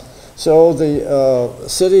 So the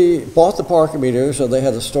city bought the parking meters, and they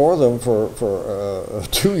had to store them for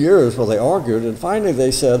 2 years while they argued, and finally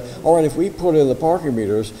they said, all right, if we put in the parking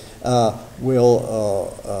meters,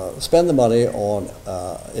 we'll spend the money on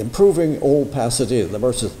improving old Pasadena. The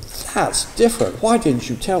merchant said, that's different. Why didn't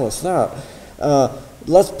you tell us that?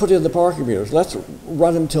 Let's put in the parking meters. Let's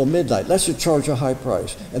run them till midnight. Let's just charge a high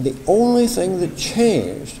price. And the only thing that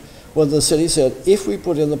changed when the city said, if we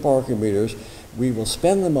put in the parking meters, we will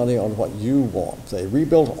spend the money on what you want. They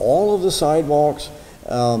rebuilt all of the sidewalks.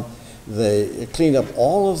 They cleaned up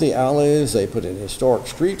all of the alleys. They put in historic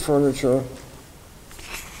street furniture.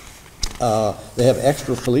 They have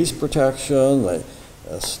extra police protection. They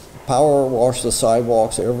power wash the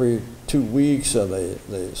sidewalks every 2 weeks, and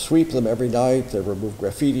they sweep them every night. They remove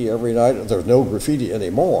graffiti every night. There's no graffiti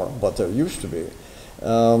anymore, but there used to be.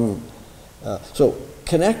 So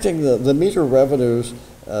connecting the meter revenues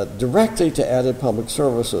directly to added public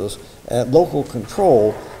services and local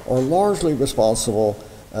control are largely responsible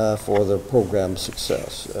for the program's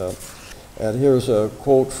success. And here's a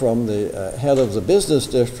quote from the head of the business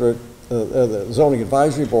district, the zoning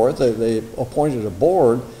advisory board. They appointed a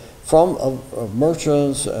board of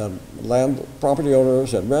merchants and property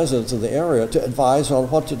owners and residents in the area to advise on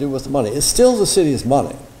what to do with the money. It's still the city's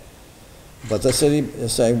money, but the city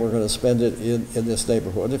is saying we're going to spend it in this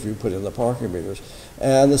neighborhood if you put in the parking meters.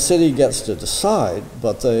 And the city gets to decide,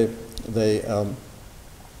 but they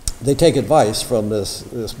take advice from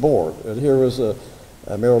this board. And here was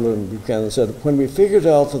Marilyn Buchanan said, when we figured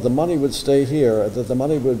out that the money would stay here, that the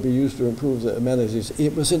money would be used to improve the amenities,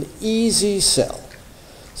 it was an easy sell.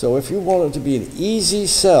 So if you want it to be an easy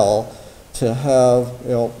sell to have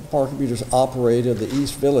parking meters operate in the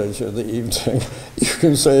East Village in the evening, you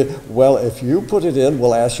can say, well, if you put it in,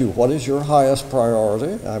 we'll ask you, what is your highest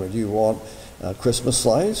priority? I mean, do you want Christmas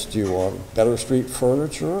lights? Do you want better street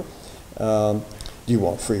furniture? Do you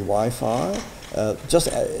want free Wi-Fi?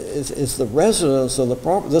 It's the residents and the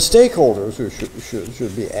stakeholders who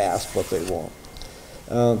should be asked what they want.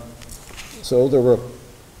 So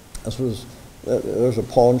there's a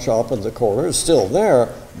pawn shop in the corner. It's still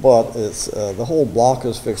there, but it's the whole block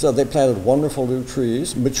is fixed up. They planted wonderful new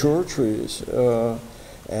trees, mature trees,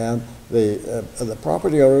 and the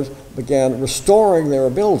property owners began restoring their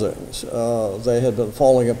buildings. They had been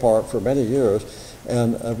falling apart for many years,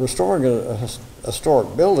 and restoring a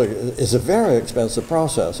historic building is a very expensive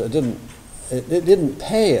process. It didn't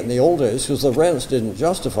pay in the old days because the rents didn't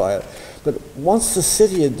justify it. But once the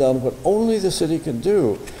city had done what only the city can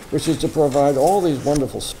do, which is to provide all these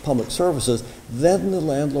wonderful public services, then the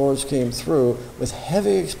landlords came through with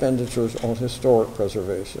heavy expenditures on historic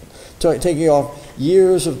preservation, taking off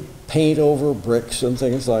years of paint over bricks and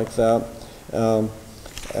things like that,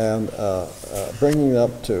 and bringing it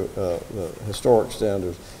up to the historic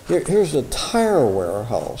standards. Here's a tire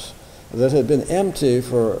warehouse that had been empty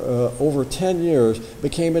for over 10 years,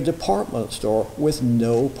 became a department store with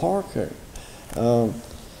no parking.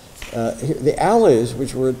 The alleys,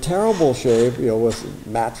 which were in terrible shape, with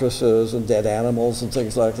mattresses and dead animals and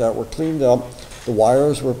things like that, were cleaned up. The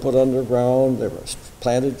wires were put underground. There were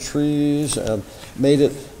planted trees and made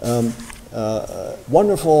it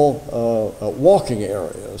wonderful walking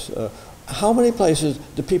areas. How many places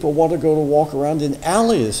do people want to go to walk around in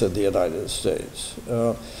alleys in the United States?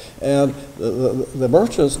 And the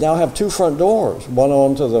merchants now have two front doors, one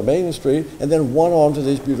onto the main street and then one onto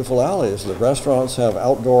these beautiful alleys. The restaurants have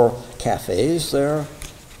outdoor cafes there.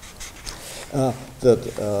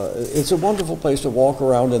 It's a wonderful place to walk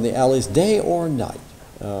around in the alleys day or night.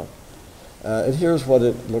 And here's what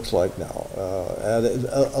it looks like now. And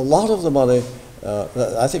a lot of the money,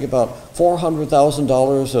 I think about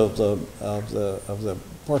 $400,000 of the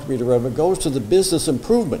park meter revenue goes to the business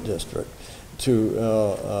improvement district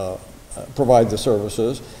to provide the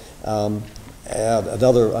services. And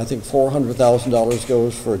another, I think $400,000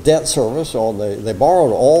 goes for debt service. They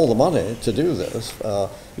borrowed all the money to do this.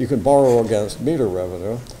 You can borrow against meter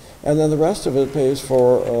revenue. And then the rest of it pays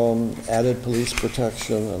for added police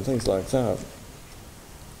protection and things like that.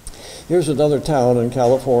 Here's another town in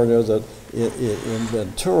California that in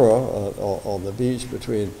Ventura, on the beach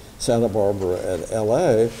between Santa Barbara and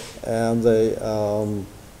LA, and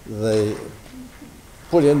they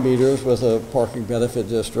put in meters with a parking benefit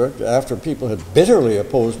district after people had bitterly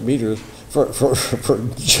opposed meters for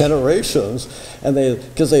generations, and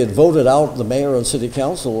because they had voted out the mayor and city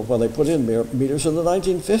council when they put in meters in the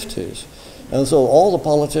 1950s. And so all the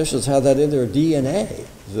politicians had that in their DNA,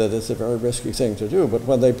 that it's a very risky thing to do. But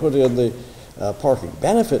when they put in the parking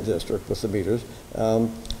benefit district with the meters,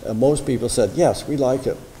 most people said, yes, we like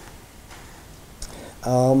it.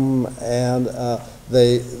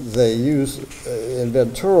 They use, in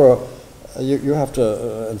Ventura, you have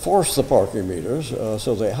to enforce the parking meters,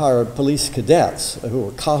 so they hired police cadets who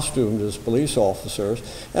were costumed as police officers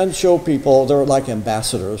and show people, they're like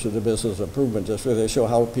ambassadors of the business improvement district. They show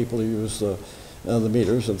how people use the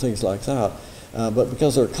meters and things like that. But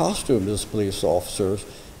because they're costumed as police officers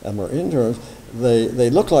and were interns, they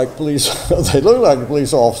look like police. They look like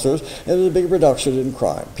police officers, and there's a big reduction in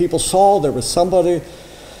crime. People saw there was somebody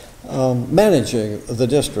managing the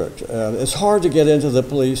district. It's hard to get into the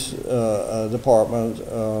police department.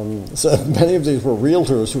 So many of these were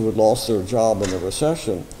realtors who had lost their job in the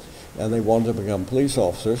recession, and they wanted to become police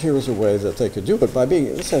officers. Here was a way that they could do it by being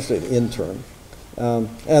essentially an intern.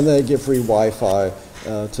 And they give free Wi-Fi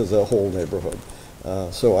to the whole neighborhood.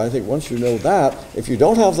 So I think once you know that, if you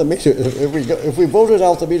don't have the meter, if we voted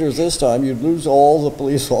out the meters this time, you'd lose all the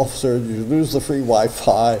police officers, you'd lose the free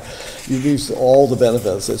Wi-Fi, you'd lose all the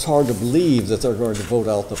benefits. It's hard to believe that they're going to vote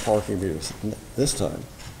out the parking meters this time.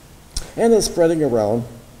 And it's spreading around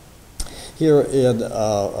here in,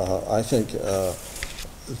 I think,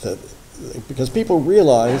 that because people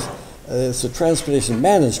realize it's a transportation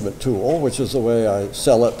management tool, which is the way I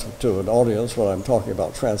sell it to an audience when I'm talking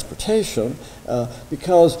about transportation,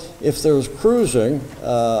 because if there's cruising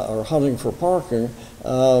or hunting for parking,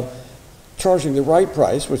 charging the right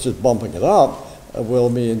price, which is bumping it up, will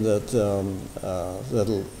mean that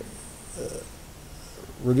that'll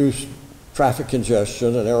reduce traffic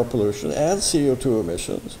congestion and air pollution and CO2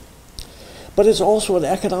 emissions. But it's also an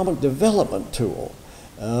economic development tool.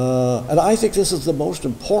 And I think this is the most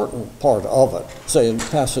important part of it. Say in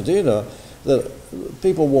Pasadena, that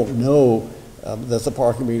people won't know that the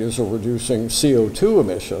parking meters are reducing CO2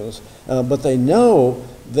 emissions, but they know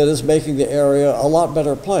that it's making the area a lot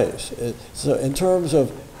better place. So in terms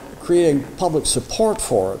of creating public support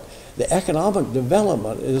for it, the economic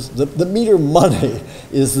development is, the meter money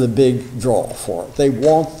is the big draw for it. They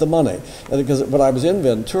want the money. And because when I was in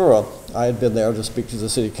Ventura, I had been there to speak to the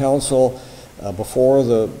city council before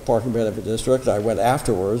the parking benefit district. I went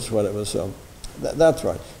afterwards when it was, that's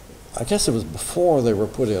right. I guess it was before they were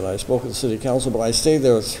put in. I spoke at the city council, but I stayed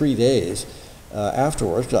there 3 days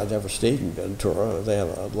afterwards, because I never stayed in Ventura. They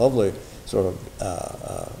have a lovely sort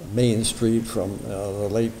of main street from the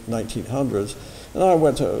late 1900s. And I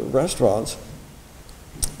went to restaurants,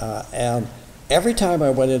 and every time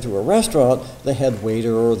I went into a restaurant, the head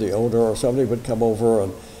waiter or the owner or somebody would come over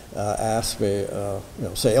and ask me,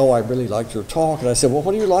 say, oh, I really liked your talk. And I said, well,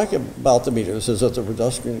 what do you like about the meters? Is it the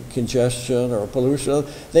reduction in congestion or pollution?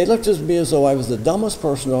 They looked at me as though I was the dumbest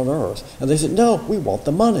person on earth. And they said, no, we want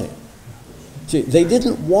the money. See, they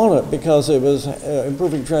didn't want it because it was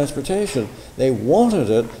improving transportation. They wanted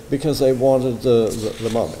it because they wanted the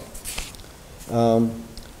money.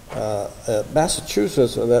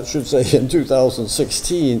 Massachusetts, that should say in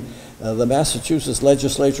 2016, the Massachusetts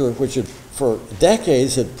legislature, which had for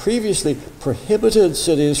decades had previously prohibited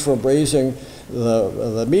cities from raising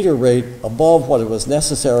the meter rate above what it was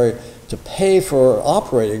necessary to pay for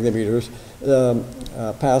operating the meters,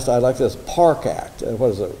 passed, I like this, Park Act.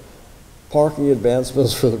 What is it? Parking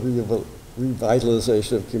Advancements for the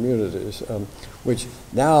revitalization of communities, which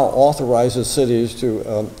now authorizes cities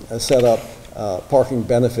to set up parking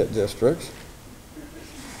benefit districts,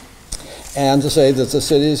 and to say that the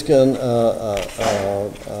cities can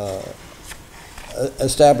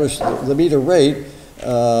establish the meter rate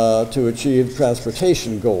to achieve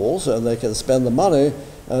transportation goals, and they can spend the money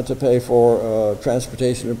to pay for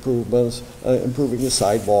transportation improvements, improving the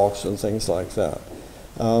sidewalks and things like that.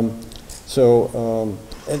 And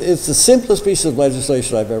it's the simplest piece of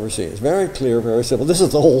legislation I've ever seen. It's very clear, very simple. This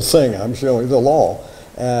is the whole thing I'm showing, the law.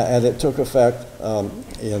 And it took effect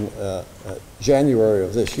in January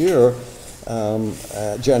of this year,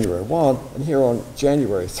 January 1. And here on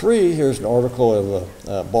January 3, here's an article in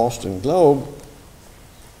the Boston Globe.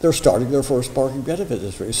 They're starting their first parking benefit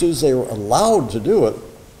district. As soon as they were allowed to do it,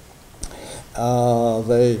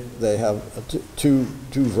 they have two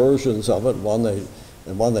versions of it. One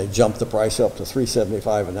they jumped the price up to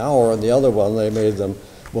 $3.75 an hour, and the other one they made them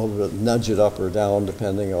nudge it up or down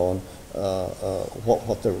depending on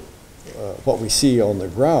what we see on the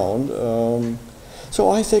ground. So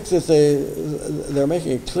I think that they're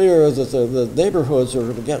making it clear that the neighborhoods are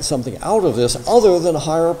going to get something out of this other than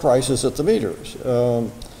higher prices at the meters.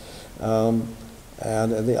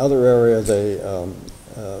 And in the other area,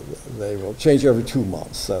 they will change every 2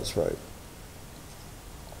 months. That's right.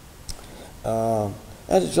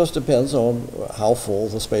 And it just depends on how full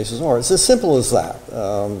the spaces are. It's as simple as that.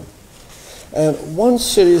 And once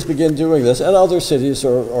cities begin doing this, and other cities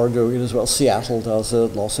are doing it as well. Seattle does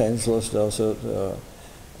it, Los Angeles does it,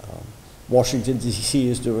 Washington, D.C.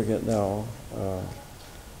 is doing it now.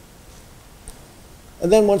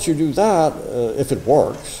 And then once you do that, if it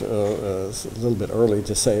works, it's a little bit early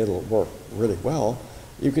to say it'll work really well,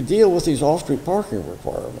 you could deal with these off-street parking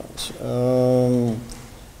requirements.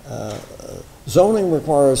 Zoning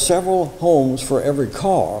requires several homes for every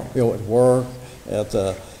car, at work, at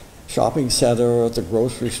the shopping center, at the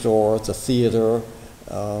grocery store, at the theater.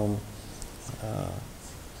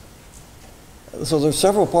 So there's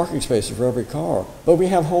several parking spaces for every car, but we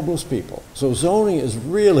have homeless people. So zoning is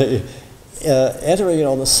really entering it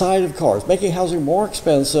on the side of cars, making housing more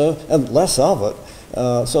expensive and less of it,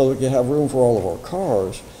 so that you have room for all of our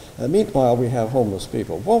cars. Meanwhile, we have homeless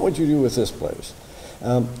people. What would you do with this place?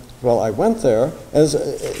 Well, I went there.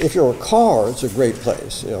 If you're a car, it's a great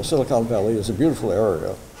place. Silicon Valley is a beautiful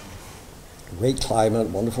area. Great climate,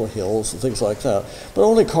 wonderful hills, and things like that. But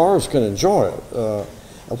only cars can enjoy it.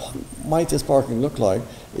 What might this parking look like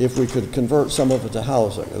if we could convert some of it to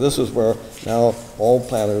housing? And this is where now all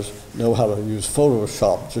planners know how to use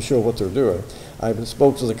Photoshop to show what they're doing. I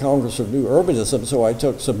spoke to the Congress of New Urbanism, so I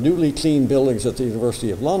took some newly cleaned buildings at the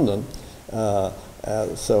University of London,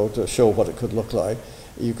 so to show what it could look like.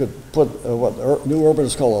 You could put what New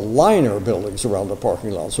Urbanists call a liner buildings around the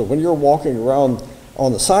parking lot. So when you're walking around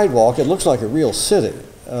on the sidewalk, it looks like a real city.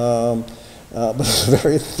 But it's a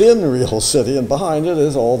very thin real city, and behind it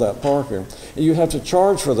is all that parking. And you have to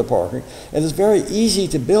charge for the parking. And it's very easy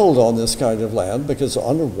to build on this kind of land because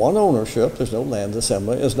under one ownership, there's no land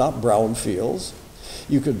assembly, it's not brownfields.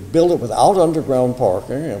 You could build it without underground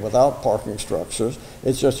parking and without parking structures.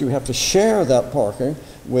 It's just you have to share that parking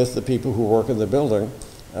with the people who work in the building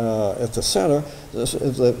at the center.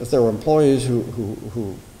 If there are employees who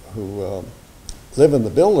live in the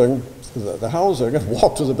building, the housing, and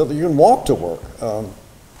walk to the building, you can walk to work.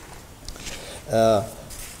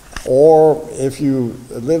 Or if you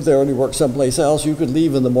live there and you work someplace else, you could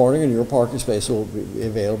leave in the morning and your parking space will be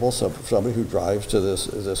available for somebody who drives to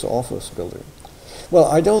this office building. Well,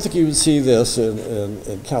 I don't think you would see this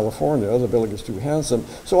in California. The building is too handsome.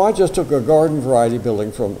 So I just took a garden variety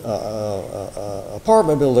building from,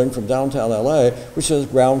 apartment building from downtown LA, which has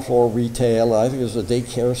ground floor retail. I think there's a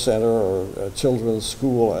daycare center or a children's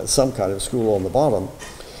school, some kind of school on the bottom.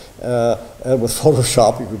 And with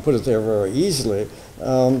Photoshop, you can put it there very easily.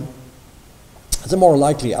 It's a more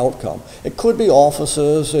likely outcome. It could be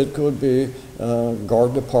offices, it could be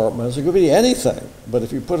garden apartments, it could be anything. But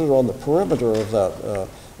if you put it on the perimeter of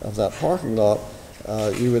that parking lot,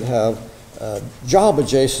 you would have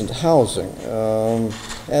job-adjacent housing,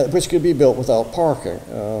 which could be built without parking.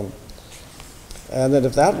 And then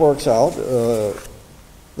if that works out,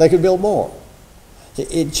 they could build more.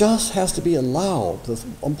 It just has to be allowed. The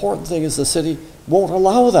important thing is the city won't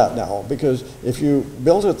allow that now, because if you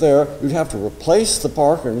built it there, you'd have to replace the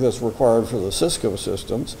parking that's required for the Cisco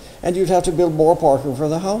systems, and you'd have to build more parking for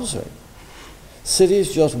the housing.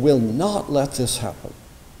 Cities just will not let this happen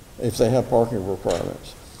if they have parking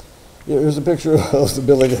requirements. Here's a picture of the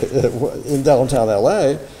building in downtown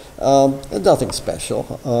LA. Nothing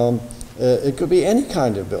special. It could be any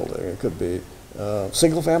kind of building. It could be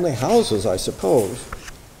single-family houses, I suppose.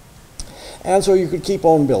 And so you could keep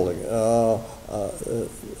on building.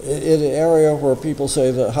 In an area where people say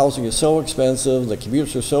that housing is so expensive, the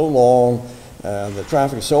commutes are so long, and the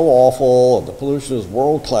traffic is so awful, and the pollution is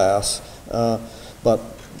world-class. But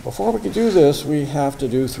before we can do this, we have to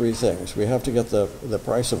do three things. We have to get the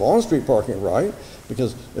price of on-street parking right,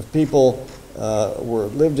 because if people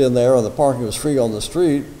lived in there and the parking was free on the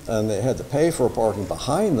street and they had to pay for parking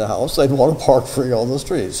behind the house, they'd want to park free on the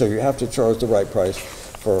street. So you have to charge the right price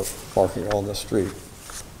for parking on the street.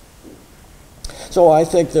 So I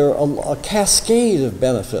think there are a cascade of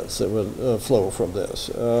benefits that would flow from this.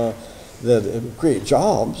 That create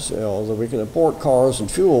jobs, that we can import cars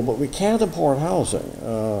and fuel, but we can't import housing.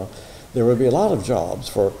 There would be a lot of jobs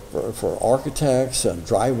for architects and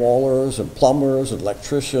drywallers and plumbers and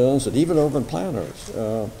electricians and even urban planners.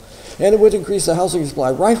 And it would increase the housing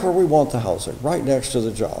supply right where we want the housing, right next to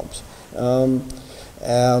the jobs.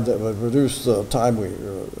 And it would reduce the time we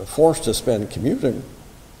are forced to spend commuting.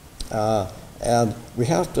 And we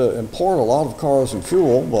have to import a lot of cars and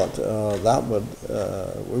fuel, but that would,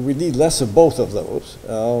 we need less of both of those.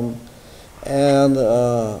 And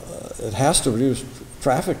it has to reduce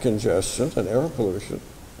traffic congestion and air pollution.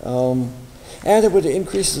 And it would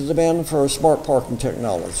increase the demand for smart parking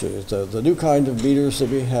technology, the new kind of meters that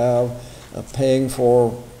we have, paying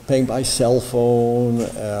by cell phone,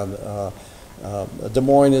 and Des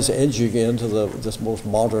Moines is edging into this most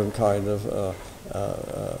modern kind of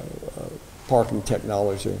parking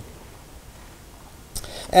technology.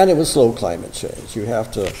 And it would slow climate change. You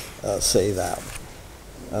have to say that.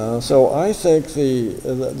 So I think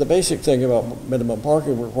the basic thing about minimum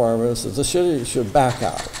parking requirements is the city should back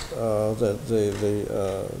out. That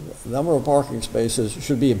the number of parking spaces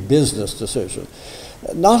should be a business decision.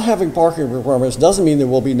 Not having parking requirements doesn't mean there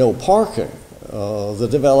will be no parking. The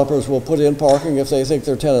developers will put in parking if they think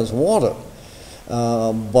their tenants want it.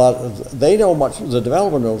 But they know the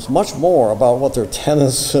developer knows much more about what their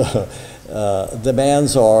tenants'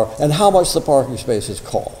 demands are and how much the parking spaces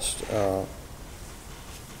cost.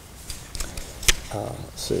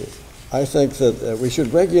 Let's see. I think that we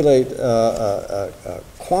should regulate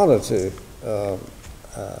quantity. No,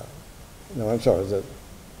 I'm sorry.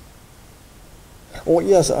 Oh,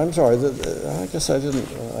 yes, I'm sorry. I guess I didn't.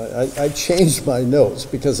 I changed my notes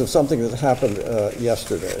because of something that happened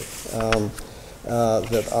yesterday.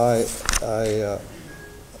 That I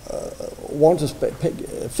want to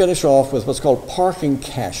finish off with what's called parking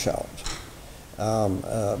cash out.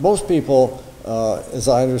 Most people, as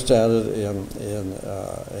I understand it,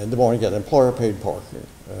 in Des Moines, get employer-paid parking.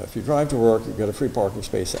 If you drive to work, you get a free parking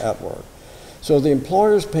space at work. So the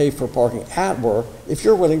employers pay for parking at work if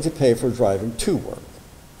you're willing to pay for driving to work.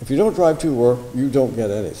 If you don't drive to work, you don't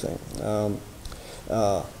get anything.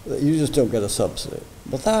 You just don't get a subsidy.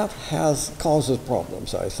 But that causes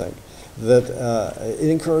problems, I think, that it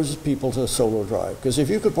encourages people to solo drive. Because if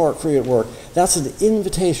you could park free at work, that's an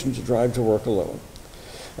invitation to drive to work alone.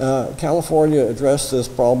 California addressed this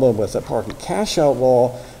problem with a parking cash out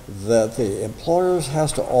law that the employers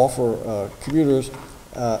has to offer commuters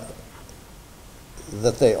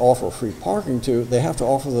that they offer free parking to, they have to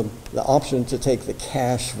offer them the option to take the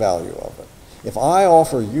cash value of it. If I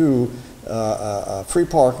offer you free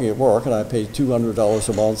parking at work and I pay $200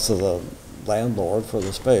 a month to the landlord for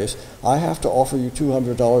the space, I have to offer you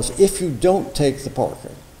 $200 if you don't take the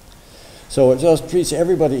parking. So it just treats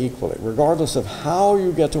everybody equally. Regardless of how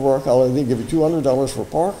you get to work, I'll either give you $200 for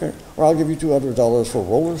parking, or I'll give you $200 for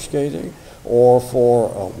roller skating, or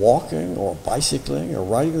for walking, or bicycling, or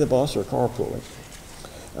riding the bus, or carpooling.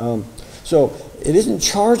 So it isn't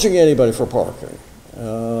charging anybody for parking.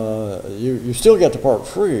 You still get to park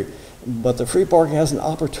free, but the free parking has an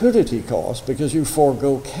opportunity cost because you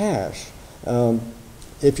forego cash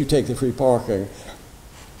if you take the free parking.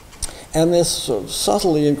 And this sort of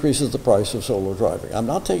subtly increases the price of solo driving. I'm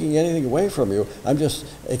not taking anything away from you. I'm just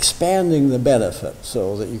expanding the benefit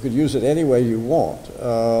so that you could use it any way you want.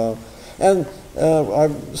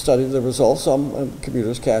 I've studied the results. Some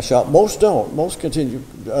commuters cash out. Most don't. Most continue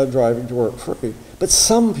driving to work free. But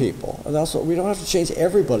some people, and that's what, we don't have to change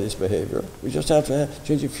everybody's behavior. We just have to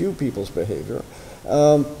change a few people's behavior.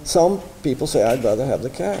 Some people say, I'd rather have the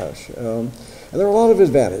cash. And there are a lot of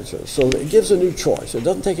advantages. So it gives a new choice. It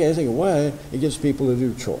doesn't take anything away. It gives people a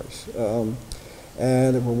new choice.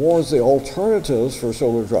 And it rewards the alternatives for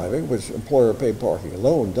solo driving, which employer-paid parking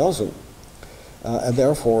alone doesn't. And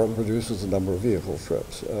therefore, it reduces the number of vehicle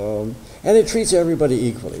trips. And it treats everybody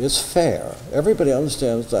equally. It's fair. Everybody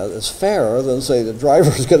understands that it's fairer than, say, the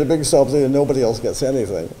drivers get a big subsidy and nobody else gets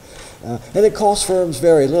anything. And it costs firms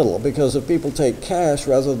very little, because if people take cash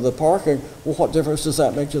rather than the parking, well, what difference does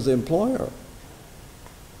that make to the employer?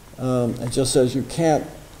 It just says you can't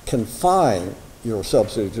confine your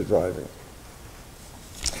subsidy to driving.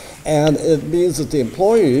 And it means that the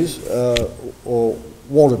employees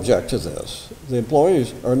won't object to this. The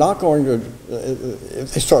employees are not going to,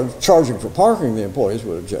 if they start charging for parking, the employees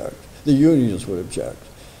would object. The unions would object.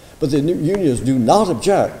 But the unions do not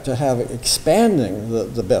object to having expanding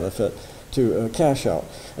the benefit to cash out.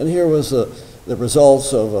 And here was the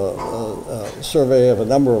results of a survey of a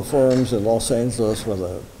number of firms in Los Angeles when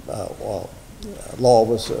the law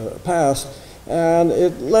was passed, and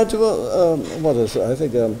it led to a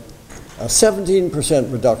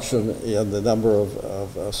 17% reduction in the number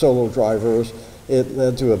of solo drivers. It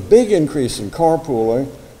led to a big increase in carpooling,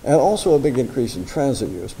 and also a big increase in transit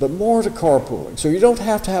use, but more to carpooling. So you don't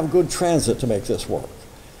have to have good transit to make this work.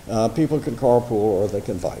 People can carpool or they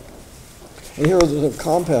can bike. And here are the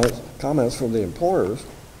comments from the employers.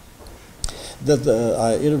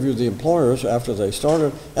 I interviewed the employers after they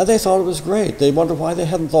started, and they thought it was great. They wondered why they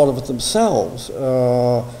hadn't thought of it themselves.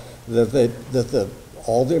 All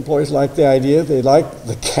the employees like the idea, they like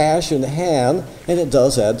the cash in hand, and it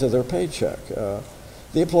does add to their paycheck. The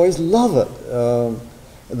employees love it.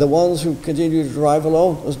 The ones who continue to drive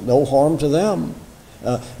alone, there's no harm to them.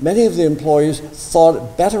 Many of the employees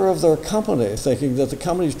thought better of their company, thinking that the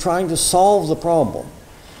company is trying to solve the problem,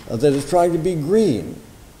 that it's trying to be green,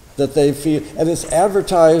 that they feel, and it's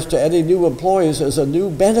advertised to any new employees as a new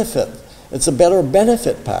benefit. It's a better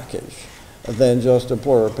benefit package than just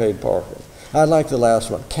employer-paid parking. I like the last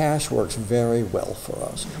one. Cash works very well for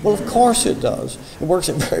us. Well, of course it does. It works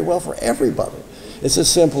very well for everybody. It's as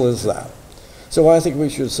simple as that. So I think we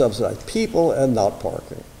should subsidize people and not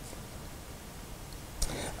parking.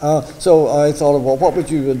 So I thought of, well, what would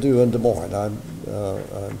you do in Des Moines? I'm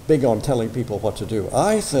big on telling people what to do.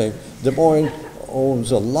 I think Des Moines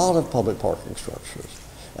owns a lot of public parking structures.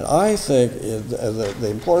 And I think the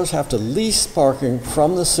employers have to lease parking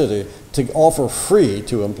from the city to offer free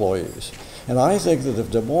to employees. And I think that if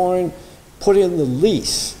Des Moines put in the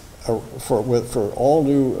lease for all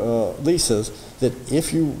new leases, that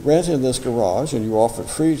if you rent in this garage and you offer it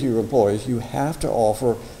free to your employees, you have to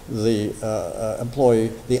offer the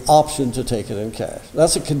employee the option to take it in cash.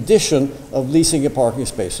 That's a condition of leasing a parking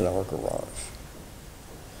space in our garage.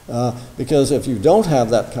 Because if you don't have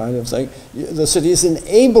that kind of thing, the city is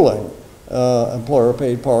enabling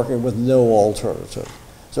employer-paid parking with no alternative.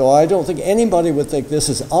 So I don't think anybody would think this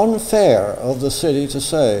is unfair of the city to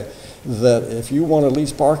say that if you want to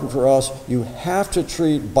lease parking for us, you have to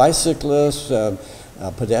treat bicyclists and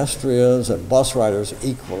pedestrians and bus riders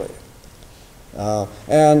equally.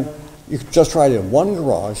 And you can just try it in one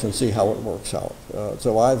garage and see how it works out.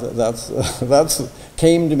 So that's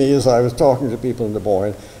came to me as I was talking to people in Des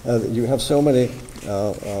Moines. You have so many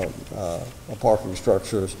parking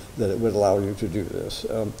structures that it would allow you to do this.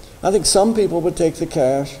 I think some people would take the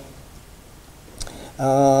cash.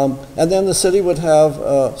 And then the city would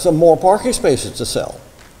have some more parking spaces to sell.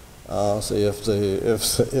 See if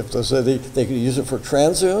the city, they could use it for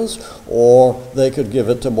transients, or they could give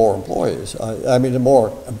it to more employees. I mean, to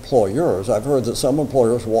more employers. I've heard that some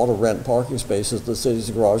employers want to rent parking spaces at the city's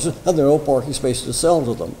garages, and there are no parking spaces to sell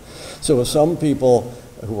to them. So if some people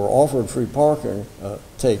who are offered free parking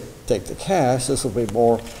take the cash, this will be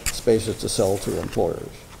more spaces to sell to employers.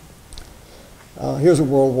 Here's a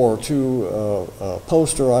World War II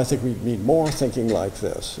poster. I think we need more thinking like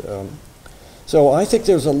this. So I think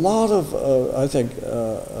there's a lot of,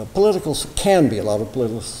 can be a lot of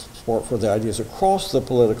political support for the ideas across the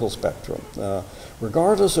political spectrum,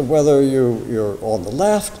 regardless of whether you're on the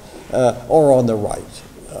left or on the right.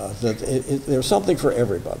 There's something for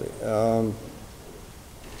everybody.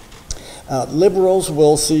 Liberals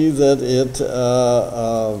will see that it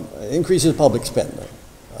increases public spending.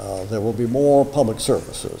 There will be more public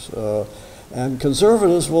services. And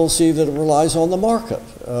conservatives will see that it relies on the market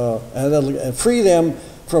and it'll free them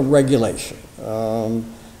from regulation. And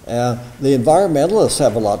the environmentalists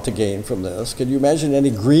have a lot to gain from this. Can you imagine any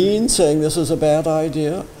Greens saying this is a bad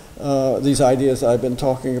idea? These ideas I've been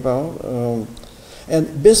talking about.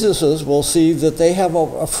 And businesses will see that they have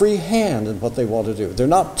a free hand in what they want to do. They're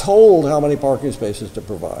not told how many parking spaces to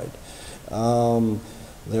provide.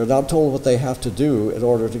 They're not told what they have to do in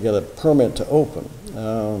order to get a permit to open.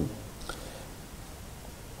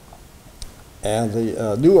 And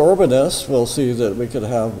the new urbanists will see that we could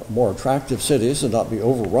have more attractive cities and not be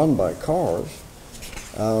overrun by cars.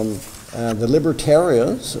 And the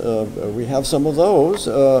libertarians, we have some of those,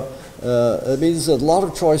 It means that a lot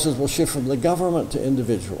of choices will shift from the government to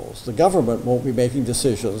individuals. The government won't be making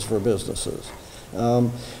decisions for businesses.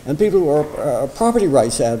 And people who are property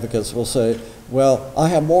rights advocates will say, well, I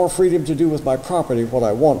have more freedom to do with my property what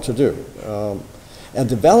I want to do. And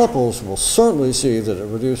developers will certainly see that it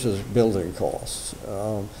reduces building costs.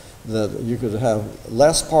 That you could have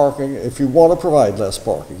less parking if you want to provide less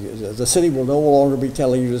parking. The city will no longer be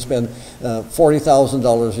telling you to spend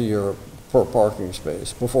 $40,000 a year per parking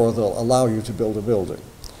space before they'll allow you to build a building.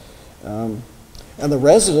 And the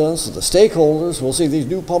residents, the stakeholders will see these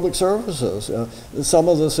new public services. Some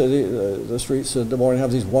of the city, the streets in Des Moines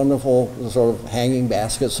have these wonderful sort of hanging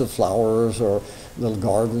baskets of flowers or little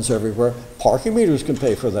gardens everywhere. Parking meters can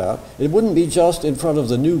pay for that. It wouldn't be just in front of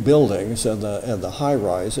the new buildings and the high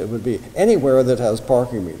rise. It would be anywhere that has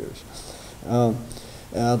parking meters.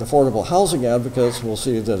 And affordable housing advocates will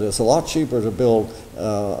see that it's a lot cheaper to build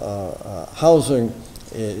housing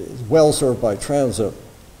well served by transit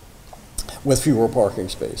with fewer parking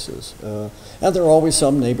spaces. And there are always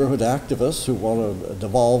some neighborhood activists who want to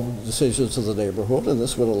devolve decisions to the neighborhood, and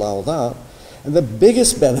this would allow that. And the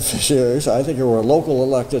biggest beneficiaries, I think, are local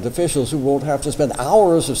elected officials who won't have to spend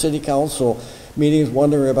hours of city council meetings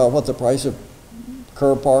wondering about what the price of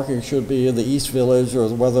curb parking should be in the East Village or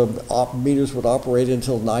whether meters would operate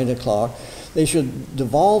until 9 o'clock. They should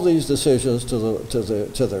devolve these decisions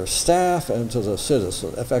to their staff and to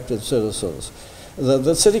the affected citizens.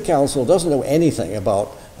 The city council doesn't know anything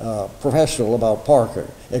about professional about parking,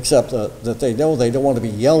 except that they know they don't want to be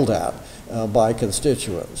yelled at by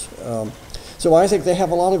constituents. So I think they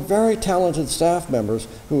have a lot of very talented staff members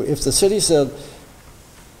who, if the city said,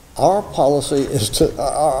 our policy is to,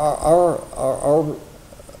 our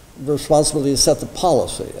responsibility is to set the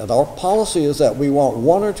policy, and our policy is that we want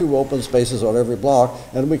 1 or 2 open spaces on every block,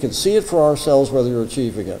 and we can see it for ourselves whether you're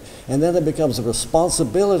achieving it. And then it becomes the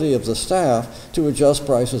responsibility of the staff to adjust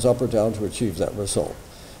prices up or down to achieve that result.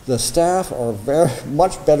 The staff are very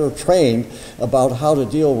much better trained about how to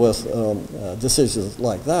deal with decisions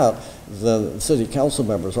like that than city council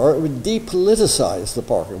members are. It would depoliticize the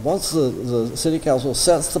parking. Once the city council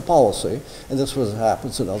sets the policy, and this is what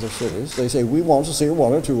happens in other cities, they say, we want to see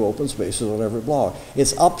 1 or 2 open spaces on every block.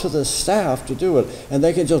 It's up to the staff to do it, and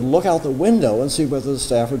they can just look out the window and see whether the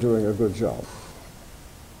staff are doing a good job.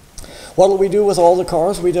 What do we do with all the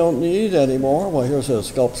cars we don't need anymore? Well, here's a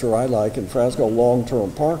sculpture I like in France called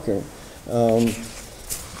long-term parking.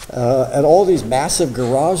 And all these massive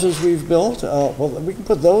garages we've built, well, we can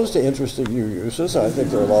put those to interesting new uses. I think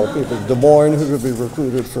there are a lot of people in Des Moines who could be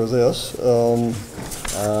recruited for this.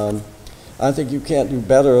 I think you can't do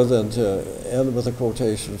better than to end with a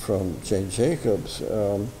quotation from Jane Jacobs.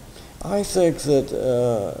 I think that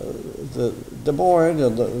Des Moines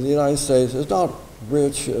and the United States is not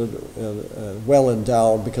rich and well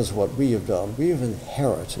endowed because of what we have done. We have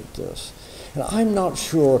inherited this. And I'm not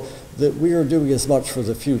sure that we are doing as much for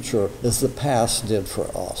the future as the past did for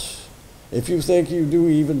us. If you think you do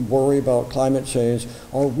even worry about climate change,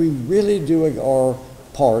 are we really doing our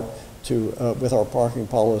part to, with our parking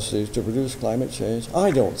policies to reduce climate change?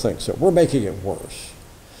 I don't think so. We're making it worse.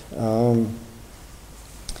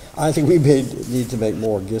 I think we need to make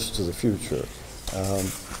more gifts to the future.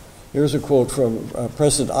 Here's a quote from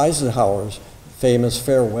President Eisenhower's famous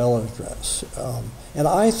farewell address. And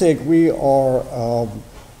I think we are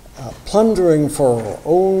plundering for our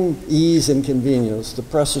own ease and convenience the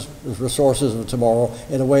precious resources of tomorrow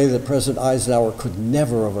in a way that President Eisenhower could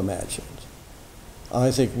never have imagined.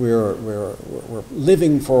 I think we're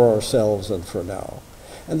living for ourselves and for now.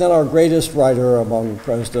 And then our greatest writer among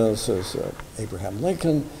presidents is Abraham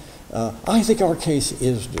Lincoln. I think our case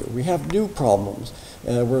is new. We have new problems.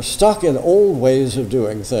 We're stuck in old ways of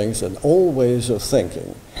doing things and old ways of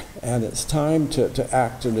thinking. And it's time to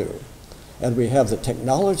act anew. And we have the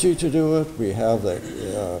technology to do it. We have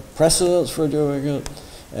the precedents for doing it.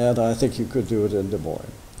 And I think you could do it in Des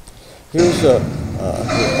Moines. Here's the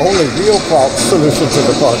only real solution to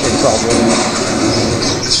the parking problem.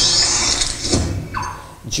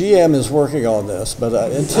 GM is working on this, but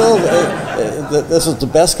until this is the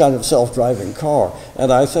best kind of self-driving car, and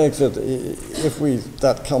I think that if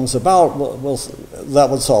that comes about, that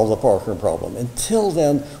would solve the parking problem. Until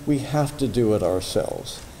then, we have to do it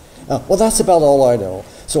ourselves. Well, that's about all I know,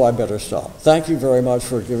 so I better stop. Thank you very much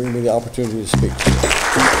for giving me the opportunity to speak to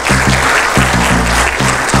you.